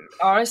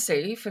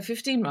RSC for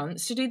 15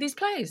 months to do these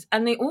plays.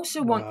 And they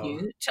also want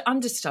you to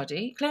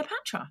understudy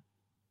Cleopatra.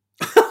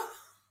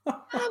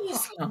 I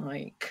was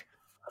like,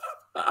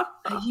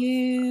 are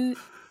you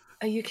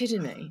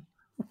kidding me?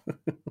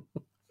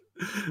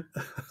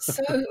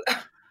 So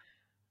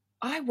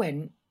I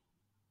went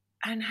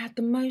and had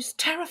the most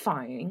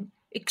terrifying,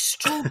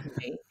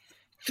 extraordinary,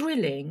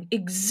 thrilling,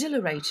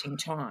 exhilarating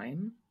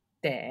time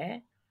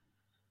there,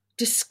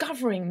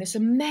 discovering this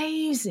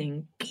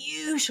amazing,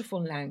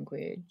 beautiful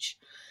language,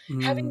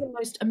 having the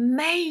most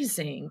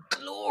amazing,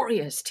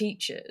 glorious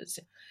teachers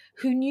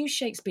who knew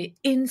Shakespeare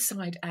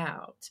inside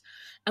out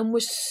and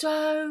were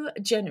so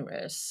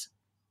generous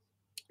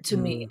to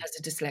me as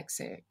a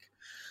dyslexic,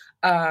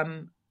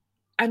 and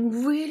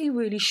really,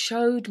 really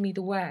showed me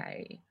the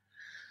way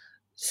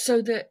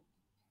so that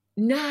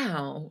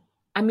now,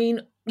 I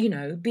mean, you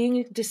know,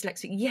 being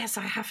dyslexic, yes,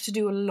 I have to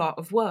do a lot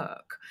of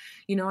work.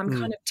 You know, I'm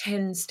kind of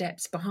 10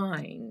 steps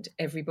behind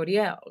everybody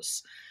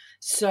else.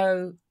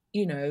 So,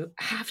 you know,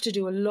 have to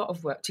do a lot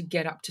of work to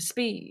get up to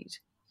speed.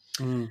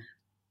 And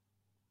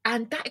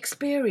that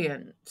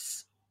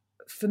experience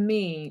for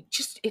me,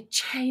 it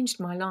changed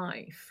my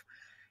life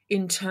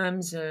in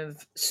terms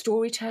of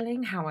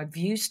storytelling, how I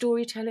view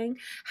storytelling,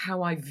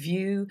 how I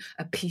view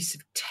a piece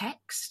of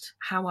text,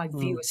 how I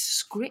view a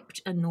script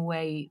and the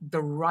way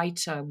the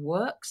writer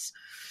works.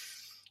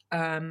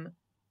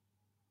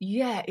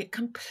 It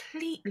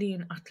completely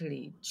and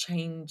utterly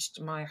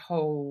changed my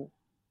whole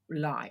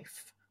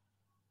life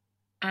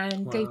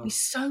and gave me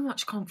so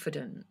much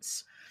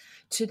confidence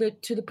to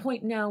the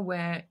point now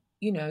where,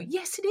 you know,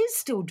 yes, it is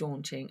still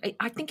daunting.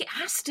 I think it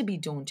has to be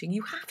daunting.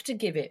 You have to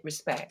give it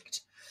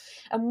respect.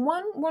 And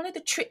one of the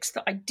tricks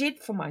that I did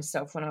for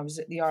myself when I was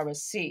at the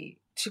RSC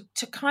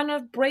to kind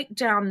of break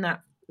down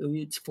that,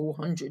 it's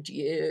 400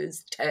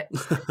 years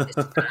text, is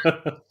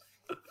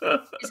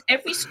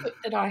every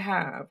script that I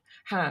have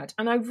had,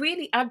 and I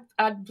really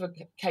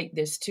advocate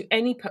this to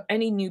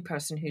any new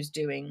person who's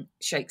doing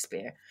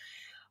Shakespeare.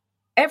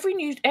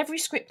 Every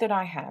script that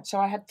I had, so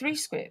I had 3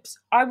 scripts,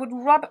 I would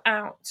rub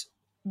out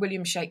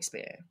William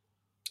Shakespeare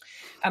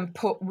and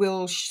put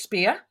Will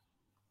Spear.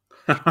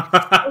 so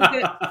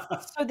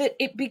that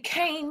it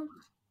became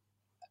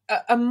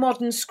a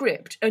modern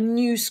script, a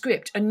new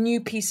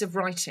piece of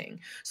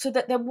writing, so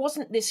that there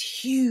wasn't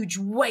this huge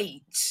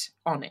weight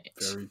on it.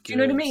 Very good. Do you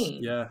know what I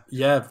mean?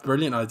 Yeah,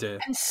 brilliant idea.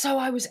 And so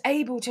I was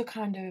able to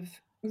kind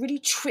of really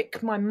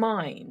trick my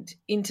mind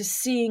into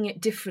seeing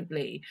it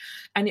differently,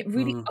 and it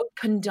really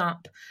opened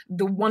up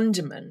the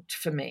wonderment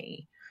for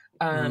me.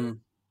 That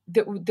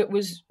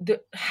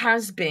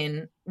has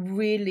been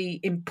really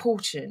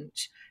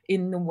important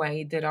in the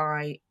way that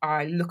I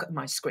look at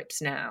my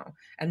scripts now,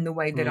 and the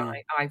way that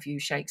I view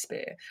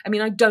Shakespeare. I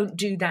mean, I don't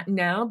do that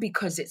now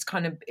because it's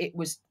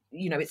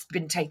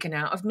been taken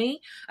out of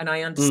me, and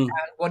I understand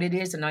what it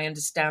is, and I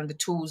understand the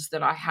tools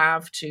that I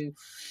have to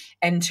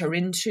enter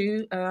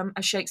into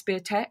a Shakespeare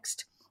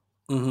text.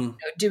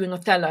 Doing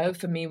Othello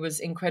for me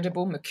was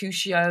incredible.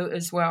 Mercutio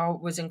as well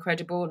was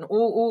incredible, and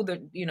all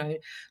the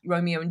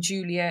Romeo and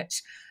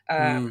Juliet,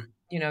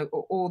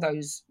 all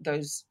those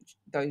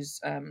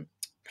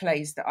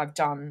plays that I've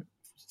done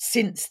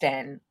since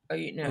then,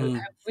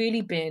 have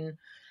really been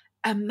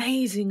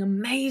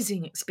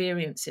amazing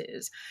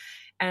experiences,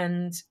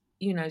 and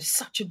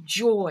such a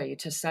joy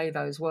to say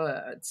those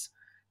words.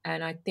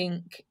 And I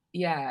think,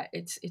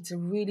 it's a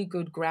really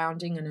good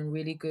grounding and a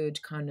really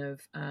good kind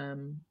of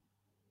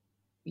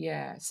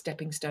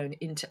stepping stone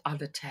into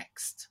other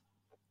texts.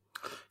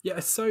 Yeah,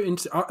 it's so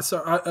interesting.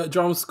 So at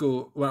drama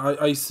school,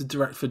 I used to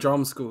direct for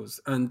drama schools,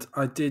 and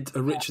I did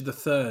a Richard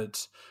III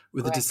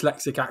with a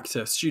dyslexic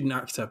actor, student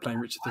actor playing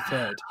Richard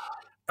III.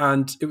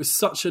 And it was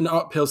such an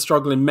uphill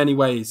struggle in many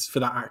ways for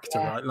that actor,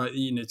 right? Like,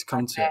 to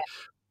come to it.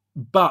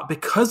 But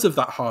because of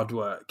that hard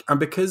work, and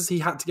because he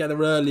had to get there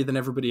earlier than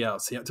everybody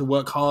else, he had to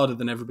work harder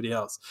than everybody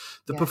else,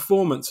 the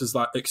performance was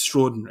like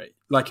extraordinary.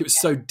 Like, it was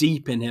so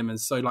deep in him and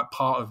so like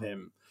part of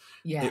him.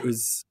 Yeah. It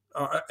was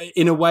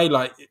in a way,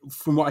 like,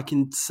 from what I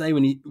can say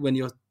when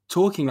you're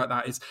talking like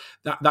that, is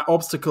that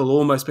obstacle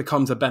almost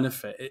becomes a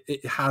benefit.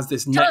 It has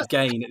this net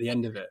gain at the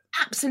end of it.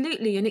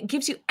 Absolutely. And it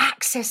gives you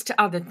access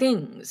to other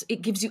things.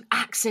 It gives you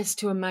access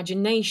to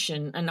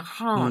imagination and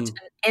heart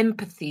and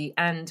empathy,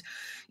 and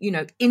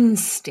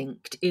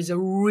instinct is a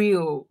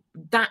real,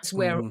 that's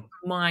where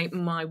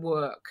my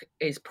work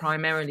is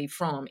primarily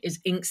from, is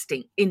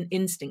instinct.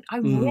 I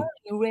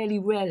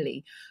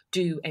rarely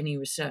do any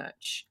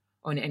research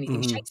on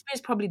anything. Shakespeare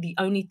is probably the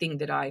only thing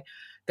that I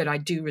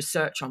do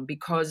research on,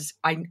 because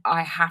I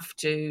have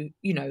to,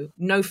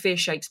 No Fear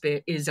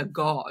Shakespeare is a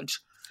god.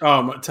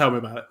 Oh, tell me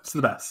about it. It's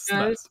the best. It's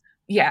the best.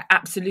 Yeah,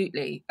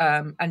 absolutely.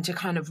 And to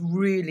kind of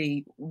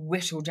really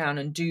whittle down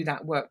and do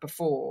that work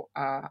before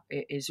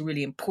it is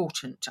really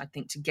important, I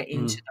think, to get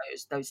into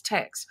those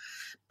texts.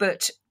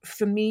 But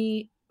for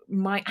me,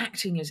 my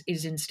acting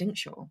is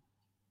instinctual.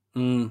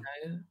 And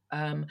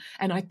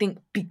I think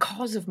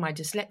because of my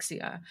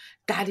dyslexia,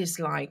 that is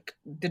like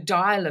the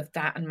dial of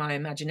that, and my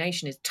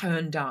imagination is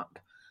turned up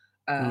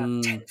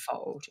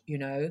tenfold,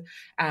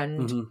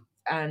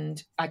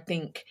 and I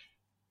think,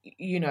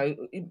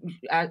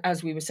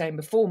 as we were saying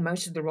before,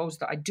 most of the roles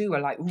that I do are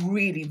like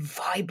really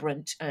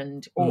vibrant,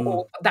 and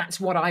or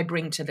that's what I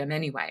bring to them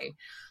anyway,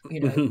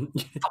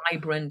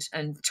 vibrant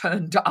and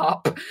turned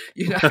up,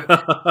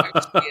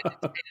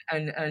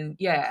 and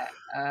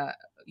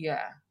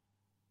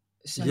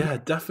So,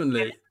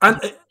 definitely. And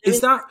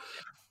is that...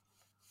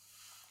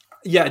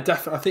 Yeah,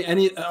 definitely. I think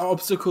any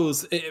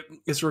obstacles,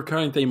 it's a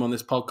recurring theme on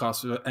this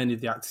podcast with any of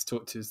the actors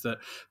talk to, is that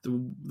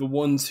the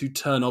ones who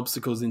turn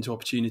obstacles into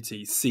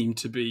opportunities seem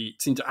to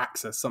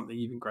access something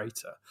even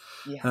greater.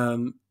 Yeah.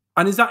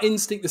 And is that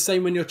instinct the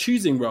same when you're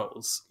choosing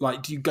roles?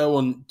 Like, do you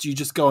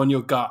just go on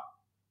your gut,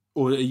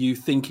 or are you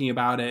thinking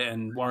about it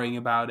and worrying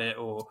about it,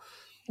 or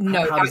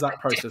no? How does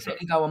that process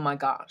definitely go on my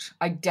gut.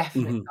 I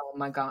definitely go on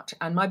my gut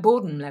and my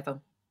boredom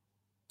level.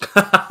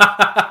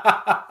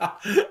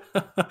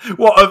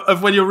 What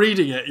of when you're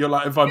reading it, you're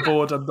like, if I'm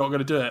bored, I'm not going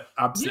to do it.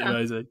 Absolutely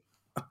amazing.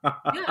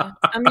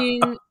 I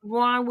mean,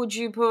 why would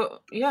you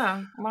put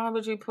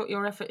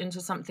your effort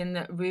into something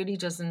that really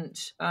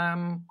doesn't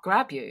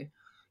grab you,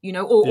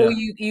 or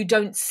you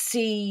don't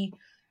see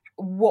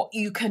what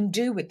you can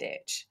do with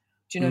it?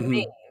 Do you know what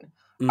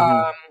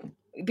I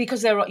mean?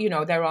 Because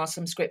there are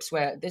some scripts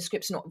where the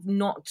script's not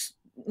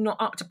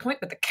up to point,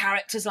 but the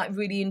character's like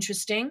really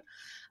interesting.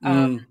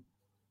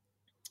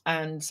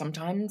 And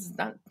sometimes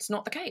that's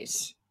not the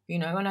case,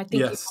 and I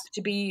think you have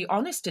to be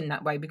honest in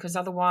that way, because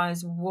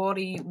otherwise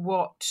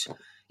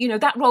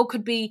that role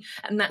could be,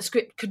 and that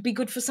script could be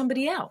good for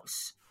somebody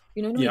else.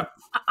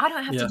 I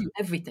don't have to do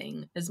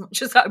everything as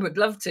much as I would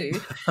love to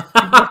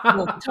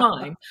all the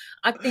time.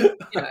 I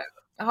think,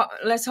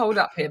 let's hold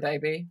up here,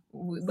 baby.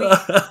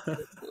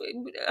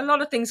 A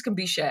lot of things can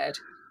be shared.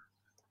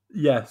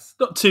 Yes,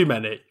 not too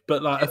many,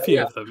 but like a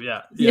few of them.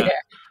 Yeah.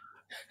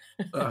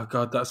 Oh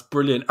God, that's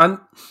brilliant. And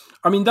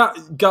I mean,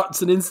 that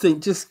guts and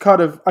instinct just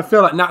kind of, I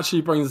feel like,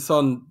 naturally brings us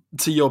on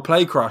to your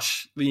play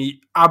crush, the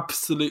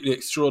absolutely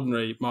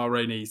extraordinary Ma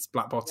Rainey's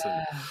Black Bottom.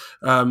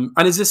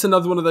 And is this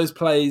another one of those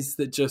plays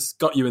that just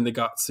got you in the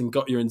guts and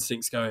got your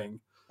instincts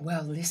going?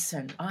 Well,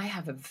 listen, I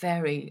have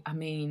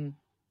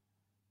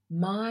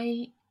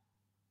my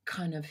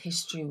kind of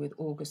history with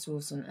August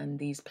Wilson and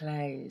these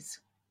plays,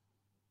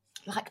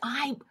 like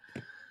I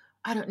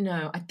don't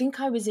know. I think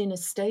I was in a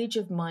stage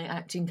of my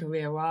acting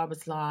career where I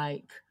was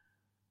like,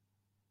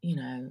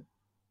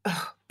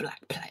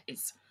 black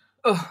plays.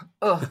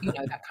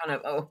 that kind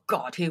of, oh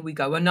God, here we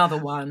go, another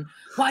one.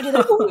 Why do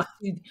they always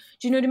do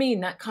you know what I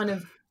mean? That kind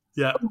of,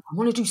 Yeah. oh, I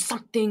want to do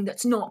something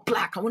that's not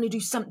black. I want to do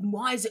something.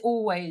 Why is it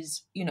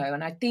always,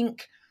 and I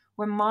think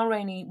when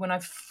I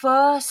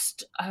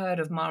first heard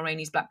of Ma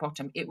Rainey's Black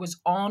Bottom, it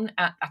was on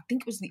at, I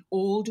think it was the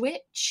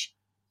Aldwych,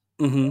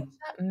 Mm-hmm.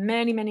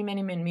 many, many,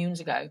 many, many moons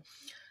ago.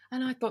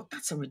 And I thought,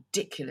 that's a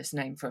ridiculous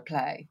name for a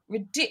play.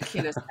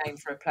 Ridiculous name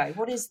for a play.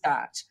 What is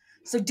that?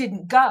 So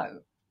didn't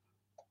go.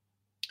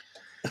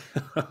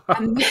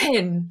 And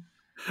then...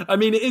 I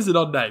mean, it is an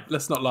odd name.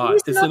 Let's not lie.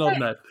 It's an odd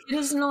name. It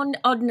is an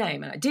odd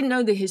name. And I didn't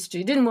know the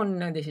history. Didn't want to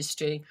know the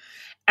history.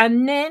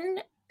 And then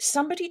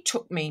somebody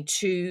took me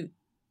to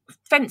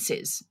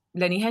Fences,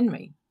 Lenny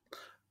Henry.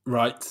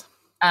 Right.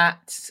 I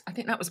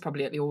think that was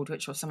probably at the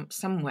Aldwych or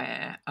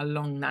somewhere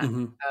along that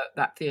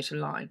that theatre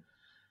line.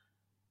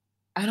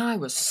 And I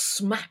was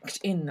smacked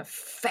in the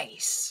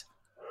face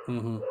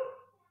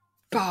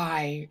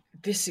by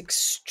this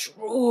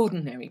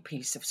extraordinary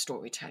piece of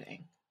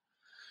storytelling.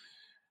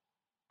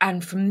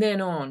 And from then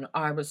on,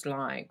 I was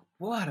like,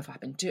 what have I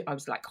been doing? I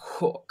was like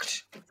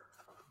hooked.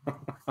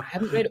 I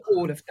haven't read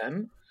all of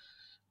them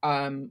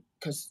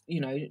because,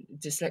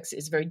 dyslexia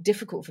is very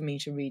difficult for me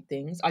to read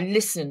things. I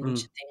listen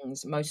to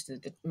things most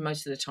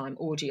of the time,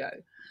 audio.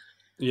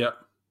 Yeah.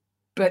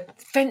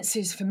 But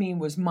Fences for me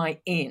was my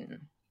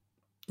in.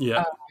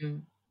 Yeah.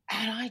 And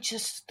I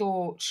just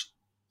thought,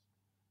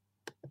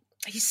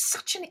 he's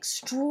such an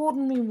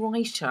extraordinary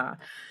writer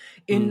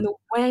in the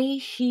way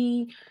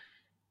he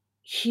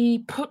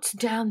puts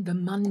down the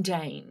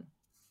mundane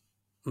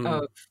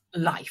of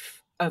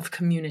life, of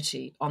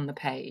community on the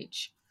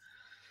page.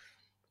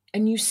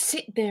 And you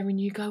sit there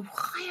and you go,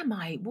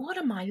 what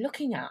am I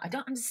looking at? I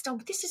don't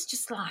understand. This is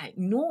just like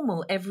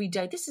normal every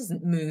day. This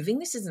isn't moving.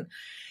 This isn't.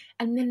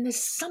 And then there's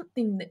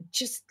something that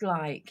just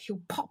like, he'll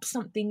pop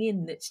something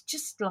in that's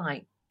just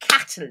like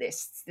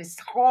catalysts this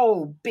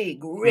whole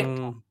big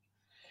rip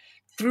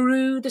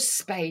through the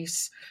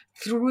space,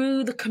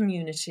 through the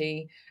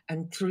community,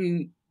 and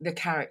through the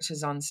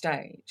characters on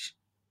stage.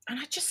 And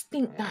I just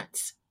think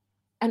that's,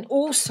 and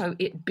also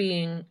it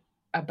being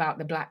about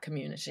the Black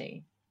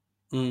community.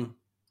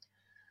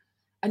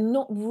 And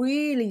not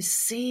really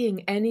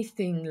seeing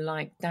anything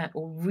like that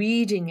or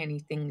reading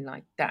anything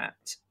like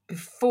that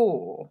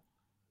before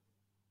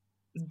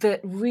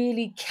that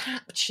really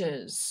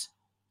captures,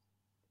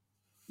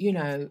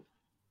 the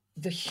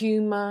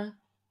humour,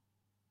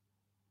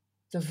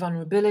 the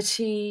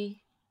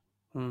vulnerability,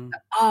 the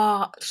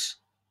art,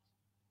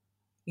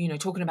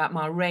 talking about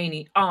Ma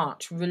Rainey,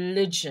 art,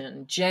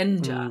 religion,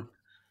 gender,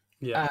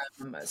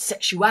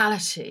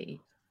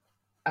 sexuality,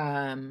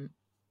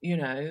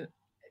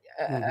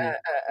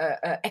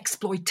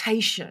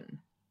 exploitation.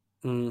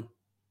 But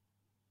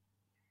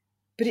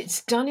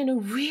it's done in a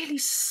really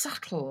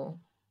subtle,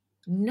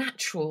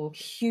 natural,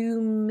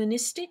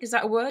 humanistic, is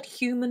that a word?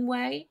 Human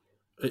way?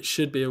 It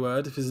should be a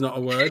word if it's not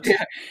a word.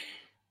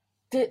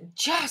 That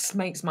just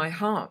makes my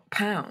heart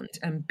pound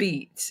and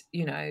beat,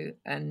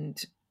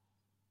 and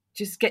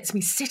just gets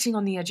me sitting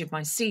on the edge of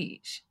my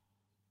seat.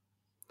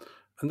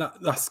 And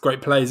that's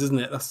great plays, isn't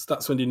it?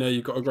 That's when you know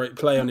you've got a great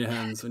play on your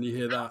hands, when you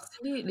hear that.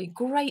 Absolutely.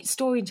 Great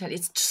storytelling.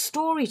 It's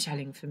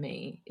storytelling for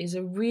me is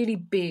a really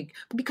big,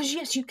 because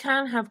yes, you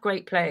can have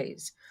great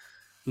plays,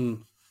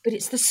 but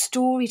it's the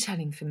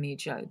storytelling for me,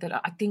 Joe, that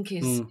I think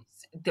is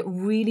that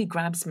really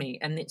grabs me,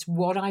 and it's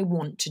what I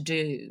want to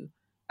do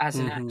as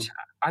an actor.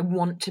 I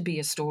want to be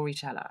a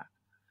storyteller,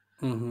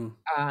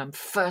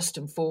 first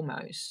and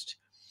foremost.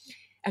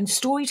 And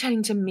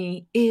storytelling to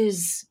me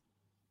it's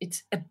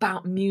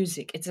about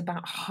music, it's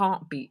about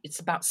heartbeat, it's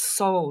about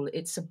soul,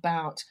 it's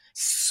about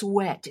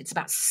sweat, it's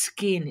about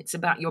skin, it's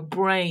about your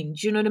brain.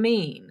 Do you know what I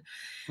mean?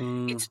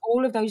 It's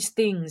all of those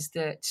things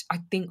that I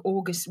think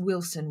August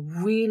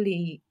Wilson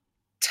really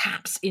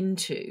taps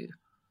into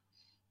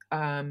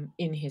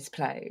in his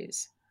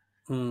plays.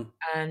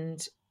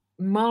 And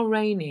Ma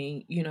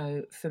Rainey,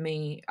 for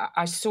me,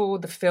 I saw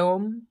the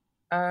film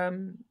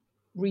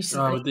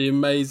recently. Oh, the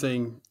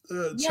amazing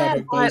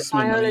Chadwick Boseman.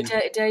 Viola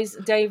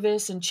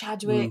Davis and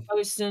Chadwick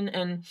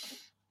Boseman,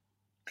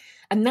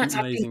 and that's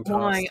I think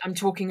why I'm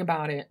talking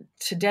about it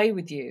today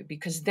with you,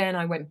 because then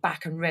I went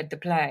back and read the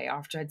play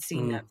after I'd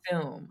seen that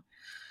film,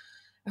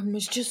 and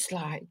was just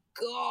like,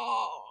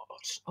 God,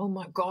 oh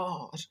my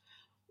God,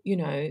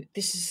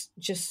 this is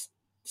just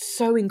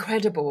so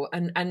incredible,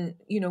 and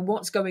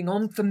what's going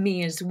on for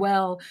me as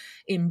well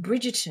in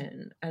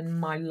Bridgerton and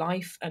my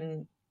life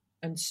and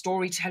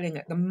storytelling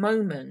at the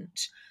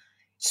moment.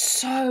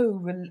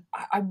 So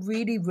I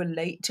really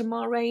relate to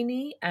Ma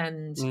Rainey,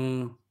 and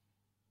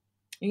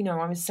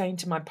I was saying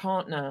to my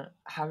partner,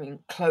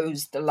 having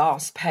closed the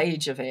last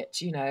page of it,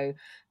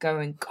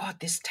 going, God,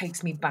 this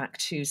takes me back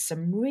to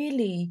some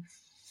really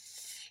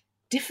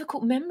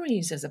difficult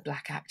memories as a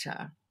Black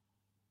actor,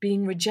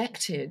 being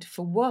rejected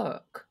for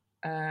work,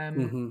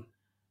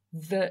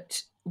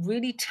 that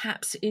really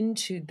taps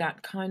into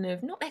that kind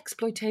of, not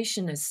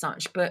exploitation as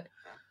such, but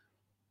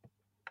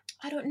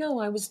I don't know.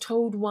 I was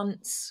told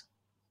once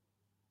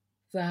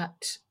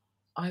that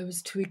I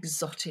was too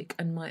exotic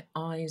and my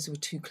eyes were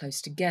too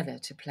close together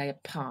to play a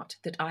part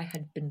that I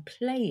had been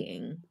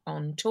playing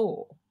on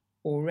tour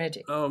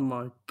already. Oh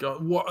my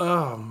God. What?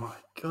 Oh my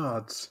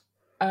God.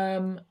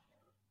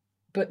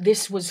 But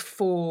this was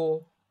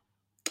for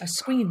a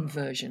screen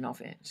version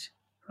of it.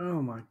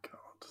 Oh my God.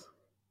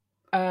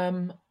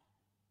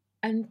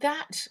 And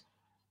that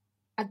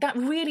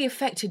really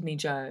affected me,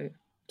 Joe,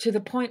 to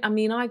the point, I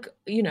mean,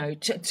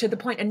 to the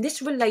point, and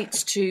this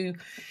relates to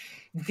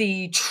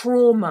the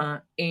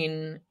trauma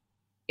in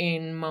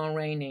Ma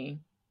Rainey.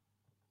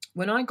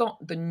 When I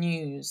got the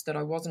news that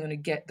I wasn't going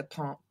to get the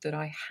part that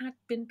I had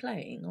been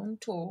playing on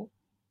tour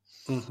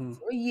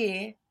for a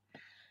year,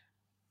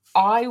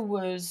 I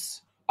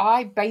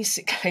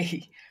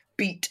basically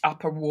beat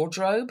up a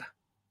wardrobe.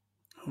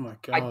 Oh my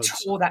God. I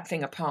tore that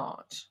thing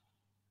apart.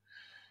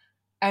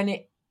 And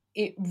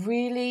it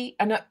really,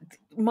 and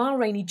Ma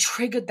Rainey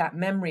triggered that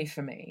memory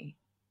for me,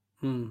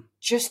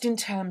 just in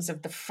terms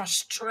of the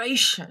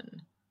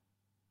frustration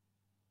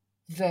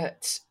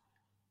that,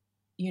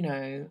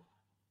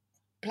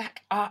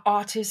 Black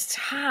artists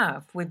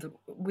have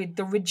with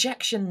the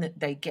rejection that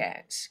they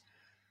get,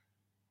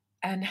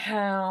 and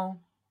how,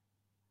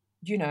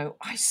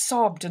 I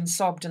sobbed and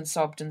sobbed and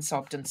sobbed and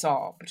sobbed and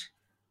sobbed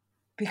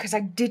because I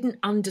didn't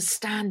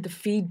understand the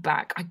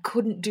feedback. I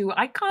can't do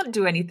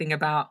anything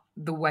about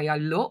the way I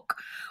look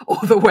or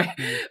the way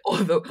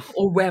or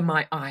where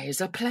my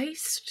eyes are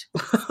placed.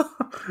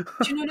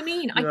 Do you know what I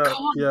mean? I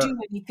can't do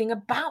anything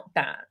about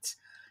that.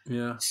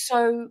 Yeah.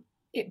 So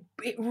it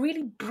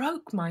really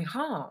broke my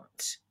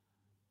heart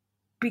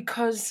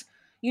because,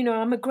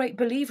 I'm a great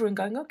believer in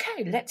going,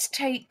 okay, let's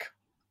take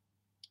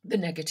the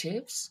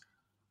negatives,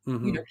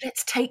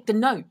 let's take the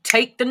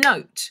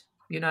note,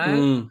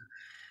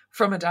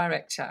 from a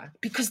director,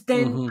 because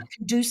then I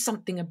can do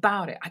something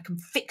about it. I can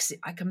fix it.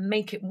 I can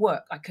make it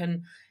work. I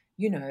can,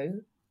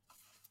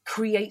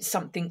 create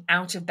something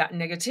out of that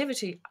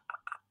negativity.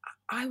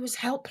 I was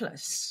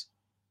helpless.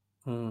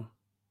 I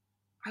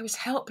was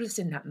helpless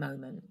in that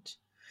moment.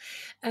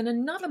 And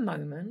another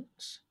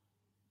moment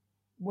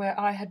where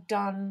I had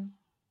done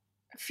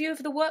a few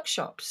of the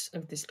workshops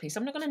of this piece.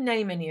 I'm not going to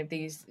name any of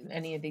these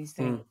things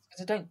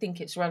because I don't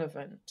think it's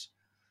relevant.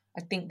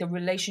 I think the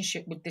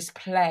relationship with this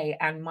play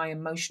and my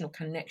emotional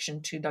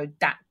connection to the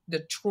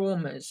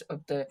traumas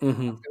of the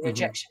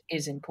rejection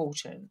is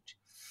important.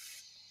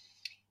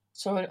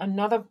 So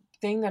another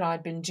thing that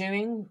I'd been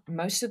doing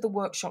most of the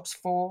workshops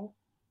for,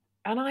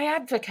 and I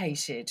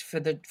advocated for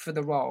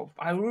the role.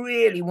 I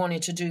really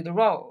wanted to do the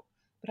role,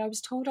 but I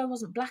was told I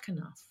wasn't Black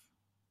enough.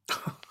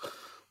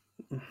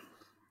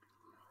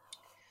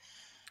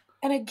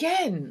 And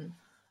again,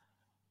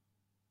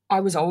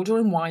 I was older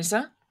and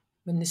wiser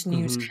when this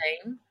news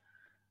came.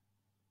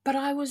 But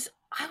I was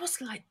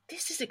like,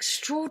 this is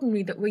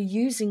extraordinary that we're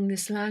using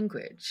this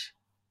language.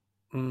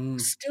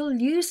 Still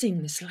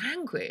using this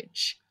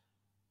language,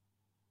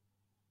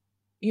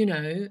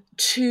 to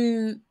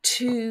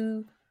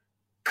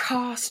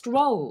cast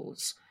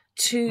roles,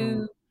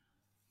 to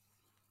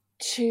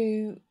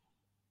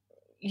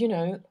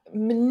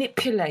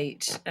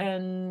manipulate,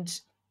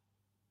 and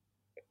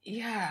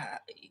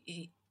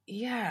it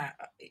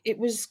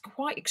was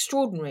quite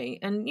extraordinary.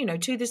 And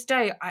to this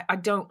day, I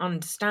don't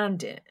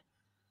understand it.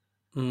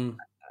 And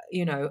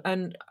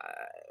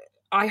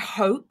I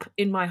hope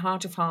in my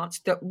heart of hearts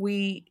that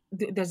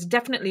there's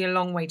definitely a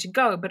long way to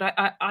go, but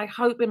I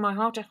hope in my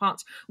heart of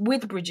hearts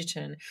with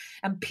Bridgerton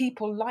and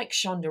people like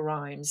Shonda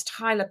Rhimes,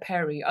 Tyler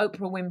Perry,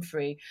 Oprah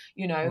Winfrey,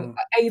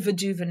 Ava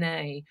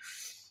DuVernay,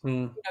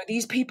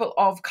 these people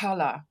of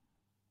color.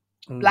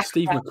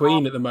 Steve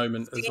McQueen at the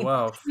moment as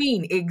well.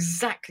 McQueen,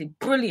 exactly.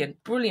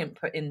 Brilliant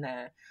put in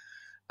there.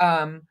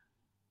 That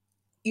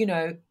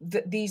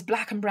these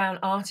Black and brown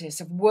artists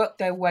have worked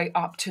their way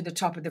up to the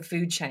top of the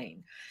food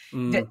chain,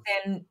 that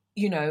then,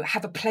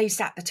 have a place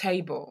at the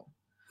table,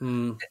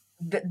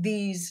 that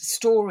these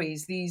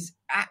stories, these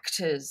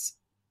actors,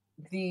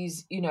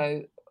 these,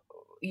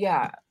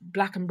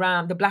 Black and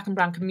brown, the Black and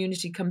brown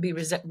community can be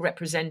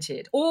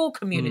represented. All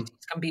communities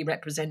can be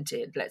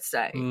represented, let's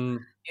say,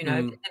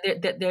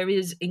 that there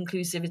is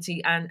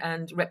inclusivity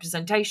and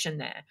representation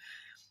there.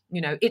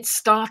 It's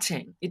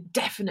starting. It's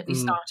definitely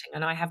starting,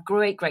 and I have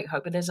great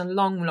hope. But there's a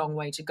long, long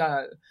way to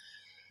go.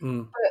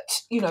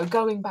 But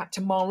going back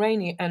to Ma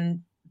Rainey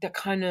and the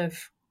kind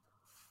of,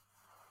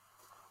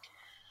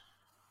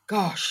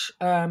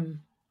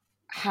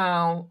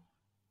 how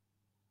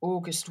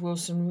August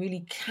Wilson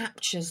really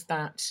captures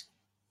that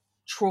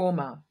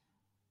trauma.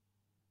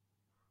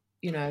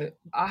 I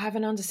have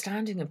an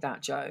understanding of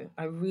that, Joe.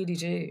 I really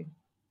do.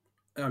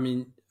 I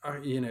mean,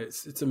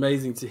 it's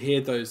amazing to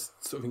hear those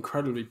sort of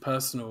incredibly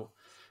personal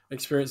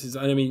experiences.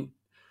 And I mean,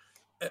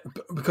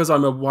 because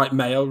I'm a white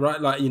male, right?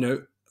 Like,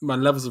 my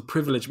levels of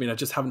privilege mean I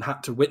just haven't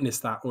had to witness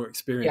that or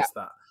experience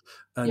that.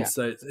 And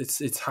so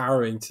it's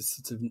harrowing to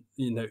sort of,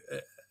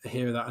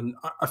 hearing that, and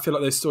I feel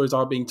like those stories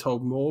are being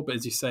told more. But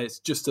as you say, it's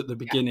just at the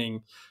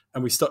beginning,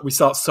 and we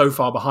start so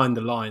far behind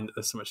the line that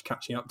there's so much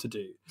catching up to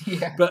do.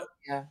 Yeah. But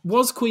Yeah.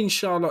 was Queen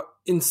Charlotte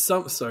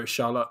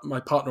Charlotte? My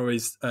partner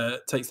always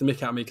takes the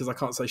mick out of me because I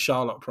can't say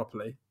Charlotte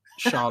properly.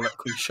 Charlotte,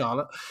 Queen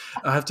Charlotte.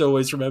 I have to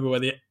always remember where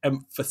the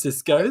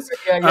emphasis goes.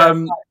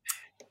 Yeah.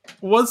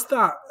 Was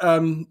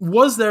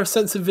there a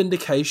sense of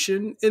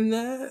vindication in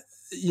there,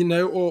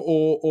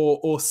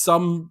 or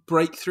some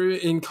breakthrough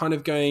in kind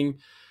of going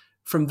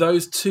from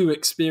those two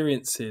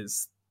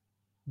experiences?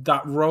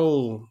 That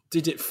role,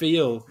 did it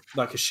feel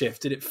like a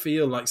shift? Did it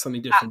feel like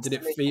something different?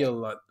 Absolutely. Did it feel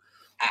like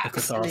a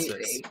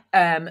catharsis?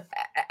 Absolutely.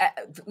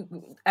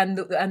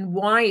 And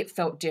why it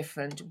felt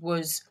different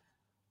was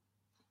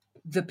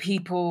the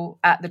people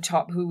at the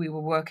top who we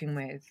were working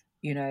with.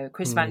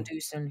 Chris Van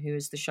Dusen, who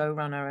is the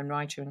showrunner and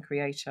writer and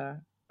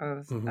creator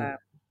of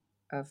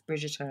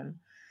Bridgerton,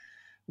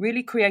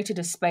 really created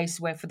a space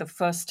where for the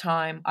first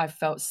time I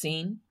felt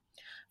seen.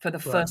 For the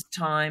first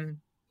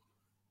time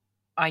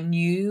I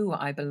knew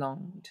I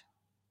belonged.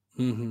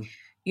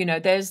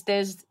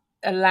 There's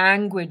a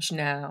language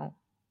now,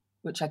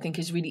 which I think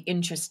is really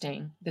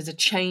interesting. There's a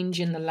change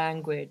in the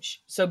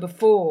language. So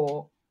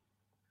before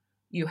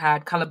you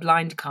had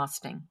colorblind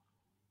casting.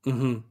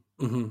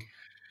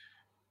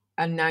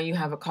 And now you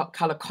have a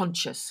color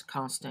conscious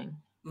casting,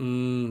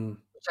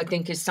 which I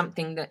think is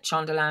something that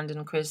Shondaland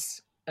and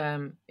Chris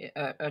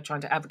are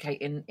trying to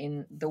advocate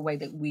in the way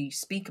that we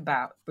speak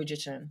about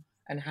Bridgerton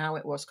and how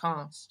it was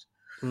cast.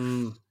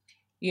 For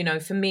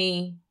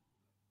me,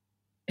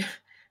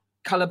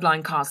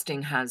 colorblind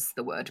casting has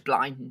the word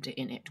blind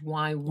in it.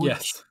 Why would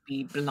you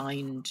be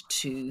blind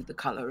to the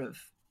color of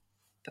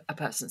a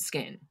person's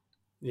skin?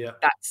 Yeah,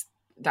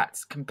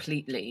 that's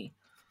completely.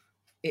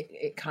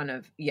 It kind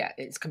of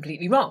it's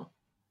completely wrong.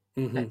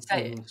 Let's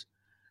say it,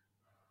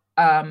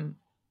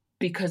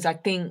 because I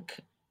think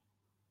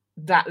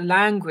that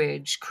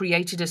language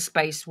created a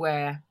space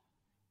where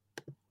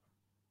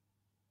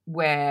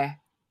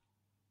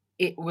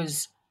it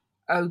was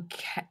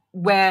okay,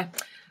 where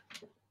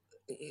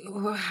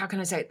how can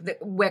I say it?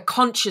 Where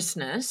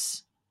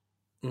consciousness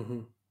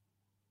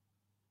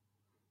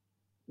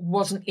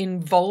wasn't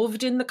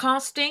involved in the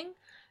casting.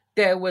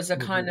 There was a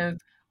kind of,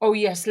 oh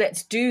yes,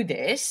 let's do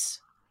this.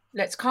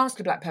 Let's cast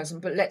a black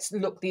person, but let's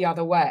look the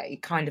other way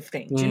kind of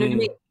thing. Do you know what I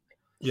mean?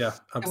 Yeah,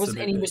 absolutely. There wasn't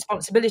any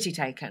responsibility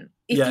taken.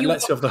 It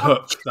lets you off the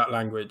hook, that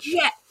language.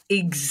 Yeah,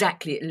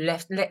 exactly.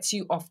 It lets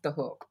you off the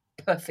hook.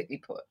 Perfectly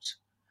put.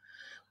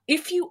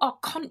 If you are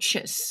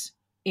conscious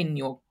in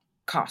your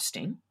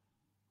casting,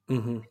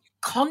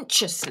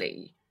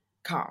 consciously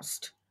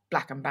cast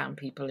black and brown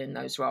people in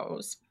those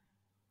roles,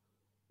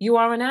 you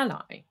are an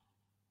ally.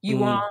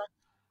 You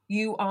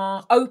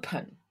are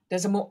open.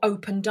 There's a more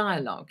open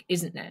dialogue,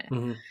 isn't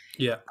there?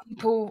 Yeah.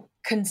 People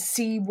can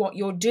see what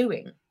you're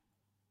doing.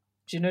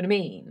 Do you know what I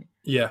mean?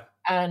 Yeah.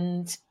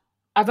 And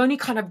I'm only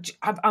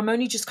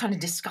just kind of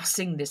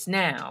discussing this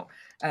now.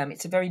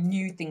 It's a very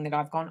new thing that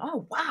I've gone,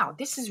 oh, wow,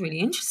 this is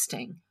really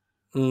interesting.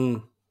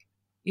 This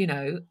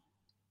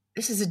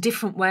is a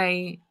different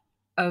way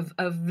of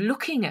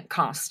looking at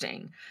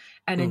casting,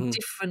 and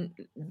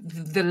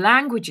the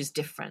language is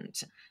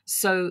different.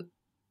 So,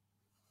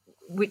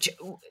 which,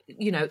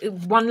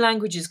 one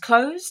language is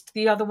closed,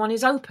 the other one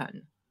is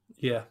open.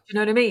 Yeah. Do you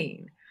know what I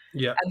mean?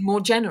 Yeah. And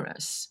more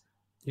generous.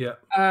 Yeah.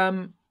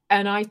 And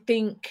I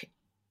think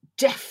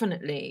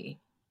definitely,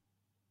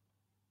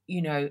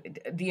 the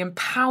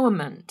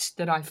empowerment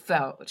that I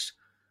felt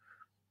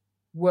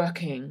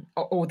working,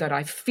 or that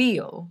I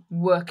feel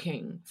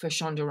working for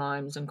Shonda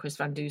Rhimes and Chris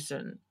Van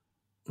Dusen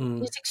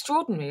is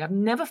extraordinary. I've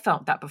never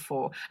felt that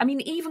before. I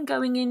mean, even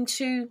going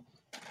into,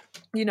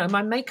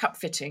 my makeup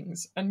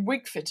fittings and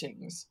wig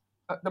fittings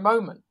at the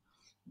moment,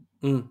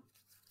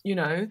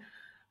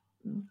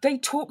 they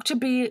talk to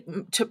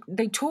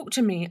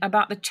me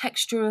about the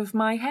texture of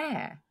my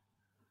hair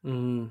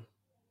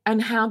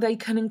and how they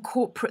can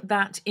incorporate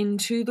that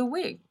into the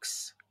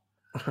wigs.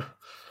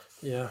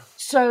 Yeah.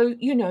 So,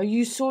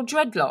 you saw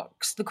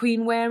dreadlocks, the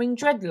Queen wearing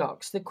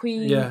dreadlocks, the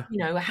Queen,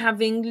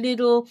 having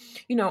little,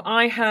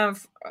 I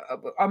have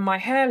on my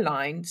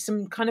hairline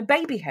some kind of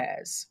baby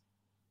hairs.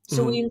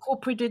 So we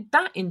incorporated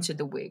that into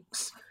the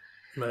wigs.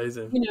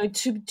 Amazing.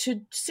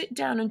 To sit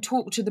down and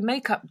talk to the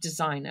makeup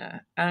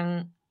designer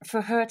and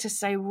for her to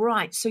say,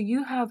 right, so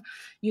you have,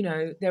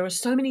 there are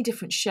so many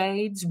different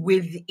shades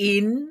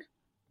within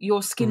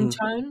your skin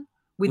tone,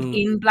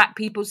 within black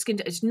people's skin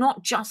tone. It's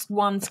not just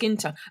one skin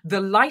tone. The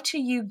lighter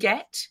you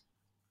get,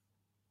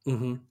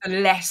 the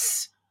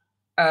less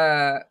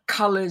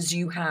colours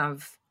you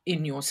have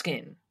in your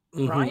skin,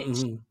 right?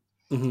 So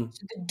the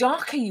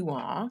darker you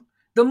are,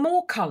 the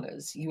more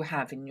colours you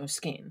have in your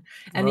skin.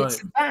 And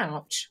it's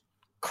about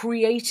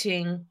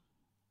creating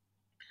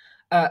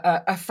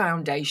a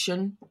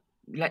foundation,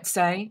 let's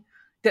say,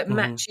 that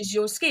matches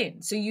your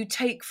skin. So you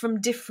take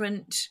from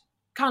different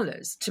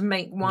colours to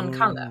make one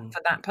colour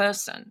for that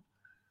person.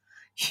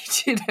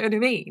 Do you know what I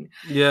mean?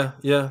 Yeah,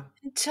 yeah.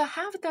 And to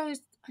have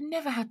those, I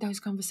never had those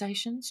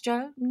conversations,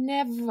 Joe.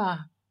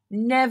 Never.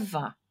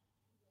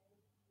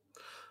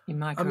 in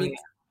my I career. mean,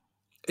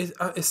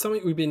 it's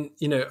something we've been,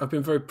 I've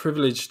been very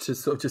privileged to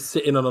sort of just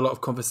sit in on a lot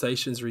of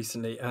conversations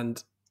recently,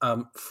 and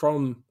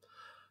from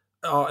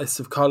artists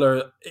of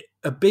color,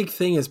 a big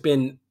thing has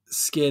been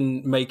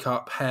skin,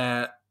 makeup,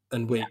 hair,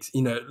 and Yeah, wigs.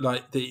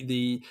 Like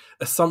the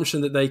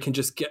assumption that they can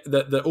just get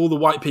that all the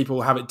white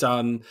people have it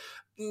done,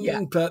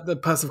 yeah, but the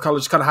person of color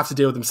just kind of have to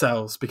deal with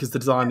themselves because the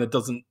designer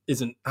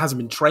hasn't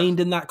been trained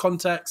in that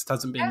context,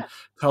 hasn't been yeah,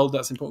 told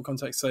that's important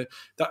context. So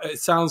that it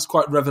sounds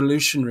quite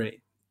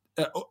revolutionary,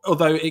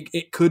 although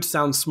it could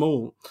sound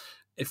small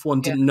if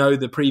one yeah, didn't know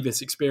the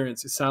previous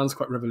experience. It sounds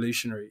quite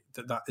revolutionary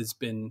that has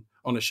been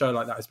on a show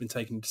like that has been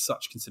taken into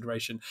such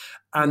consideration,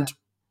 yeah, and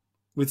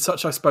with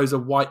such, I suppose, a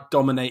white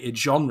dominated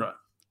genre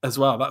as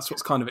well. That's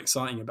what's kind of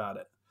exciting about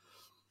it.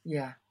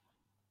 yeah.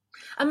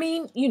 I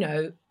mean,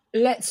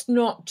 let's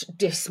not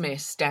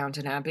dismiss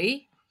Downton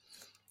Abbey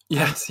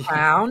and Yes, The yeah,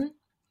 Crown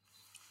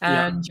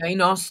yeah, and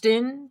Jane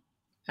Austen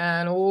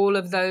and all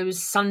of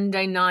those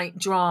Sunday night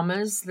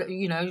dramas that,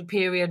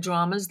 period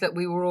dramas that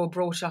we were all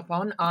brought up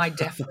on. I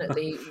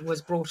definitely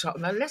was brought up.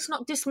 No, let's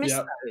not dismiss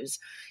yeah, those.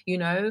 You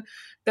know,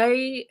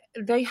 they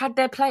had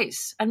their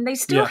place and they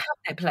still yeah, have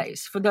their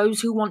place for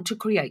those who want to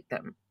create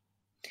them.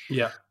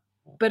 yeah,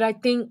 But I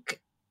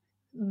think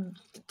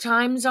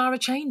times are a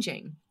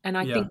changing, and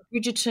I yeah, think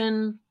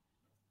Bridgerton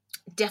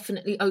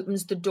definitely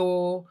opens the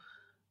door,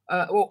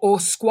 or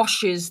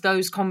squashes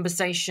those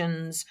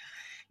conversations,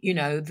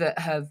 that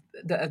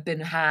have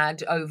been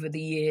had over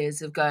the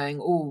years of going,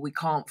 oh, we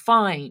can't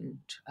find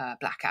a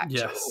black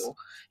actor, yes, or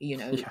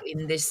yeah,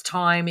 in this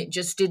time it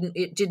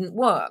didn't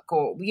work,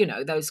 or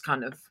those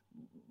kind of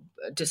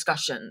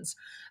discussions.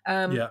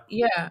 yeah.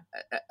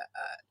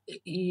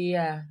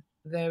 Yeah,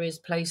 there is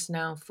place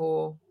now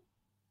for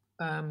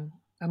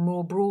a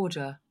more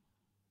broader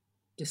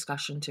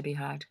discussion to be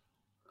had.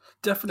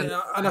 Definitely,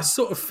 and I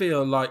sort of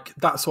feel like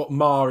that's what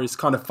Ma is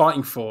kind of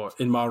fighting for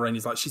in Ma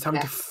Rainey's. Like she's having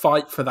Yeah, to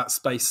fight for that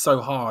space so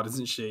hard,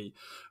 isn't she?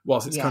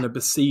 Whilst it's yeah, kind of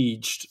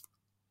besieged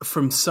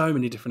from so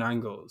many different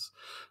angles,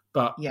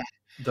 but yeah.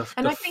 the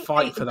And the I think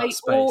fight for that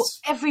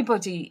space,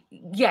 everybody,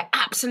 yeah,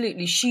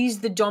 absolutely. She's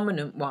the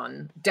dominant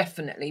one,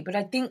 definitely. But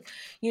I think,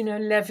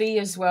 Levy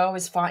as well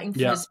is fighting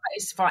for yeah, his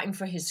space, fighting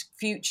for his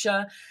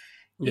future.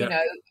 You yeah,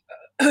 know,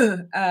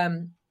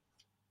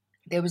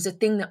 there was a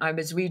thing that I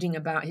was reading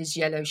about his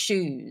yellow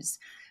shoes,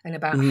 and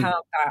about mm,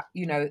 how that,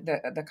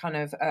 the kind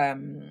of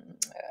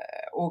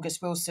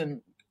August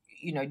Wilson,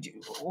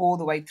 all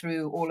the way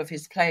through all of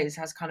his plays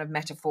has kind of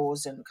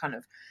metaphors and kind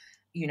of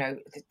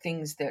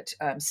things that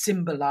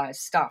symbolize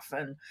stuff,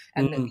 and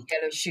that the mm,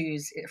 yellow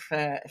shoes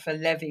for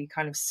Levy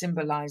kind of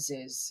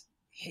symbolizes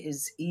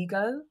his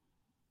ego,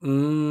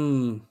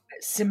 mm,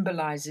 it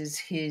symbolizes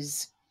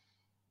his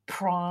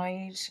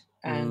pride,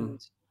 mm,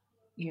 and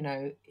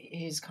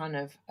his kind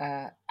of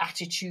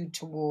attitude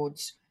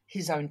towards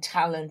his own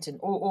talent, and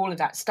all of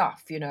that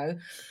stuff,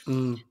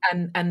 mm,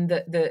 and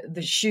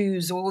the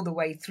shoes all the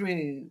way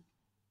through,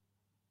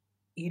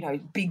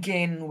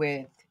 begin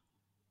with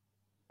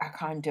a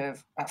kind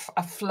of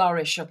a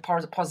flourish of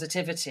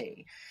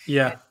positivity,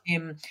 and yeah,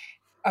 him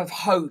of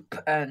hope,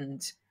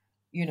 and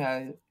you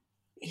know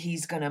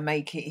he's gonna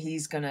make it,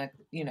 he's gonna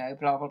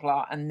blah blah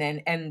blah, and then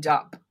end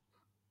up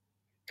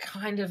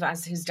kind of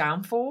as his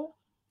downfall.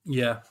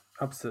 yeah,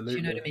 Do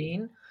you know what absolutely, I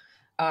mean?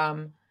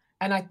 um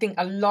and I think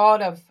a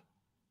lot of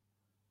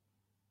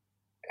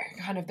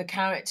kind of the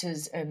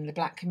characters in the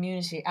black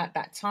community at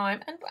that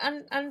time,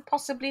 and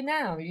possibly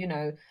now,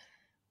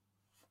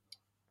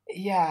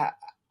 yeah,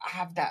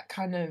 have that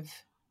kind of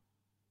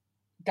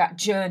that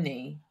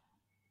journey.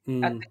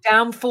 mm. The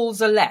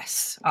downfalls are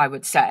less, I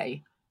would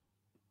say,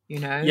 you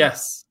know.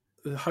 Yes.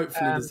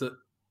 Hopefully, Um, there's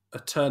a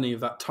turning of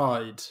that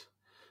tide.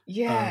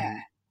 yeah,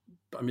 Um,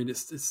 but I mean,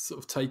 it's sort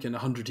of taken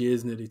 100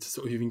 years nearly to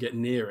sort of even get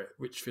near it,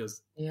 which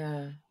feels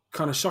yeah,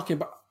 kind of shocking.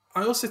 But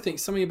I also think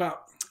something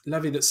about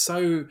Levy that's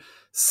so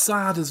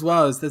sad as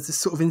well is there's this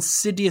sort of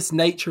insidious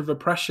nature of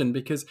oppression,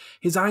 because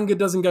his anger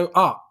doesn't go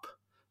up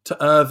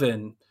to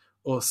Irvin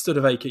or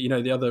Studebaker,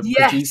 the other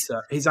yes,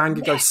 producer. His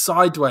anger goes yes,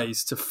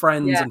 sideways to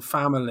friends yeah, and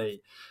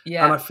family.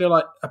 And yeah, I feel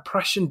like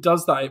oppression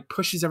does that. It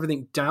pushes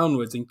everything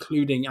downwards,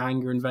 including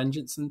anger and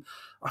vengeance. And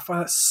I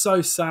find that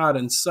so sad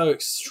and so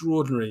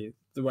extraordinary,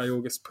 the way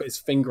August put his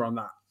finger on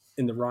that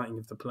in the writing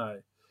of the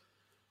play.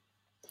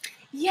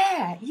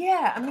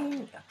 yeah. I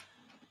mean,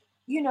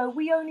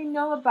 we only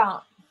know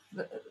about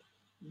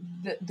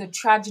the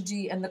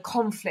tragedy and the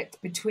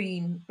conflict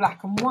between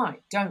black and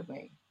white, don't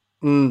we?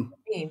 Mm, I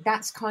mean,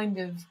 that's kind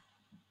of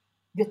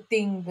the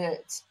thing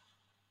that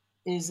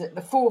is at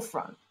the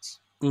forefront.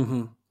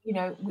 hmm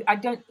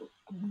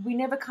We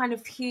never kind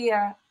of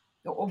hear,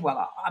 or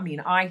well, I mean,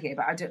 I hear,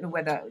 but I don't know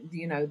whether,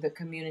 the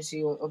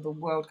community, or the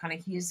world kind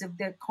of hears of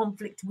the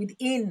conflict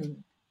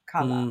within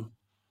color, mm,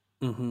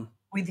 hmm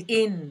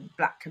within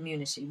black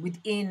community,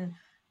 within,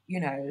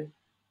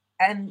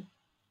 and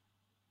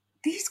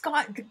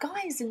the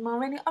guys in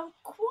Marraine are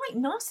quite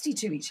nasty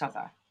to each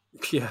other.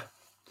 Yeah,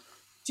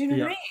 Do you know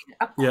what I yeah, mean?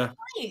 Are yeah,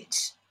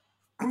 quite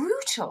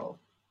brutal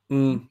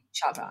with mm,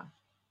 each other,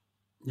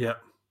 yeah.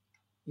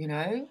 you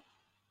know?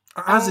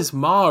 As is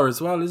Ma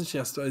as well, isn't she?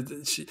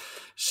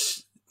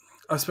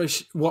 I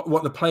suppose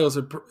what the players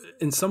have,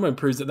 in some way,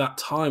 proves at that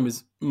time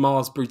is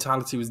Ma's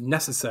brutality was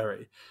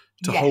necessary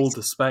to hold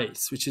the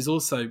space, which is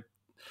also,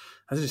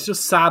 it's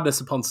just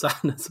sadness upon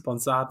sadness upon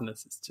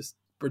sadness. It's just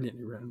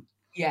brilliantly written.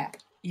 Yeah.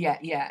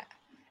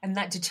 And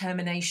that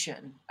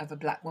determination of a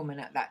black woman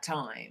at that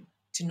time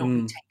to not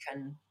be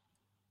taken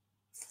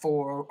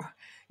for,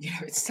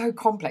 it's so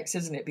complex,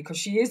 isn't it? Because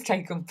she is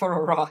taken for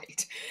a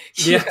ride.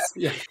 Yes,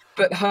 yeah.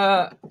 But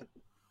her,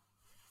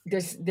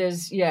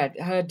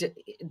 her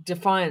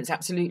defiance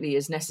absolutely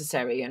is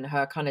necessary, and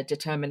her kind of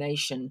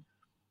determination.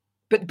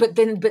 But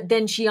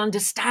then she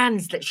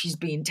understands that she's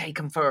being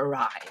taken for a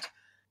ride.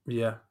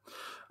 Yeah,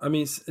 I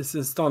mean, it's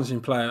an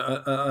astonishing play,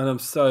 and I'm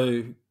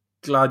so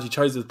glad you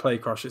chose it as Play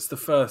Crush. It's the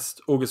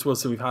first August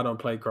Wilson we've had on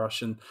Play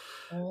Crush, and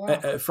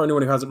for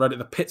anyone who hasn't read it,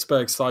 the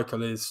Pittsburgh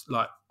Cycle is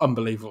like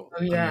unbelievable.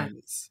 Oh yeah, I mean,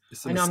 it's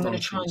I know. I'm going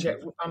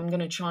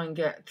to try and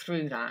get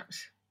through that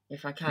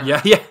if I can.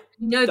 Yeah. You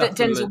know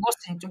definitely.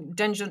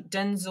 that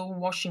Denzel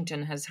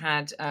Washington has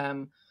had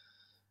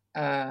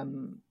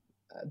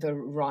the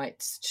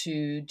rights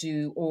to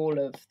do all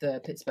of the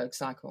Pittsburgh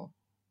Cycle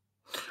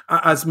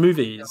As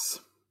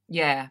movies.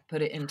 Yeah,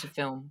 put it into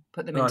film.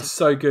 Put them into.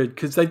 So good,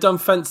 because they've done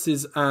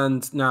Fences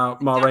and now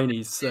Ma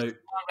Rainey's. So Ma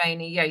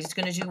Rainey, yeah, he's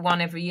going to do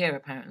one every year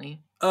apparently.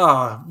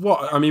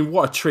 What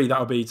a treat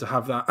that'll be to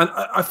have that. And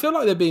I feel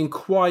like they're being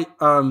quite,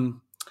 for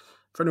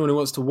anyone who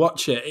wants to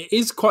watch it, it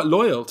is quite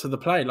loyal to the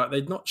play. Like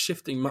they're not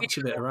shifting much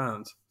of it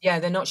around. Yeah,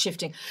 they're not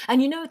shifting.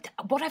 And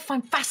what I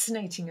find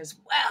fascinating as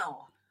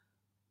well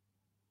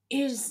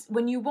is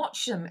when you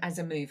watch them as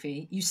a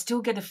movie, you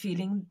still get a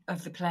feeling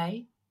of the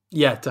play.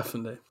 Yeah,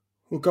 definitely.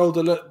 Well,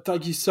 Golda, look,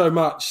 thank you so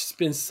much. It's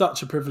been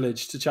such a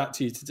privilege to chat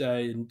to you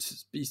today and to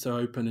be so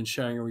open and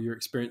sharing all your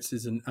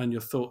experiences and your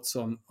thoughts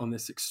on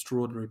this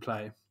extraordinary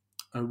play.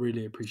 I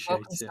really appreciate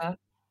it. Sir.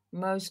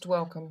 Most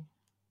welcome.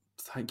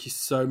 Thank you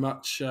so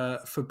much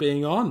for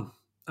being on,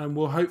 and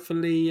we'll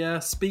hopefully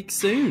speak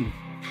soon.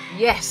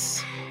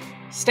 Yes.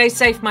 Stay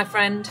safe, my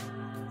friend.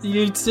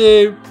 You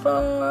too.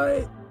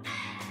 Bye.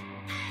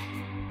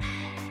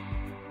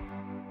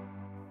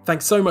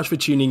 Thanks so much for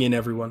tuning in,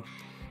 everyone.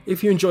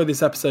 If you enjoyed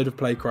this episode of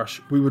Play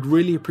Crush, we would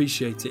really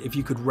appreciate it if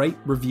you could rate,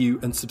 review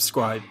and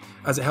subscribe,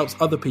 as it helps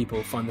other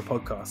people find the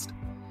podcast.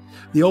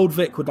 The Old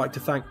Vic would like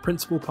to thank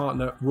Principal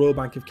Partner Royal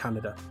Bank of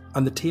Canada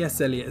and the T.S.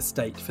 Eliot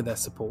Estate for their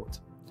support.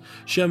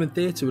 Sherman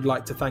Theatre would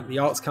like to thank the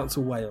Arts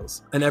Council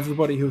Wales and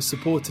everybody who has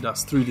supported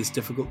us through this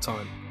difficult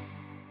time.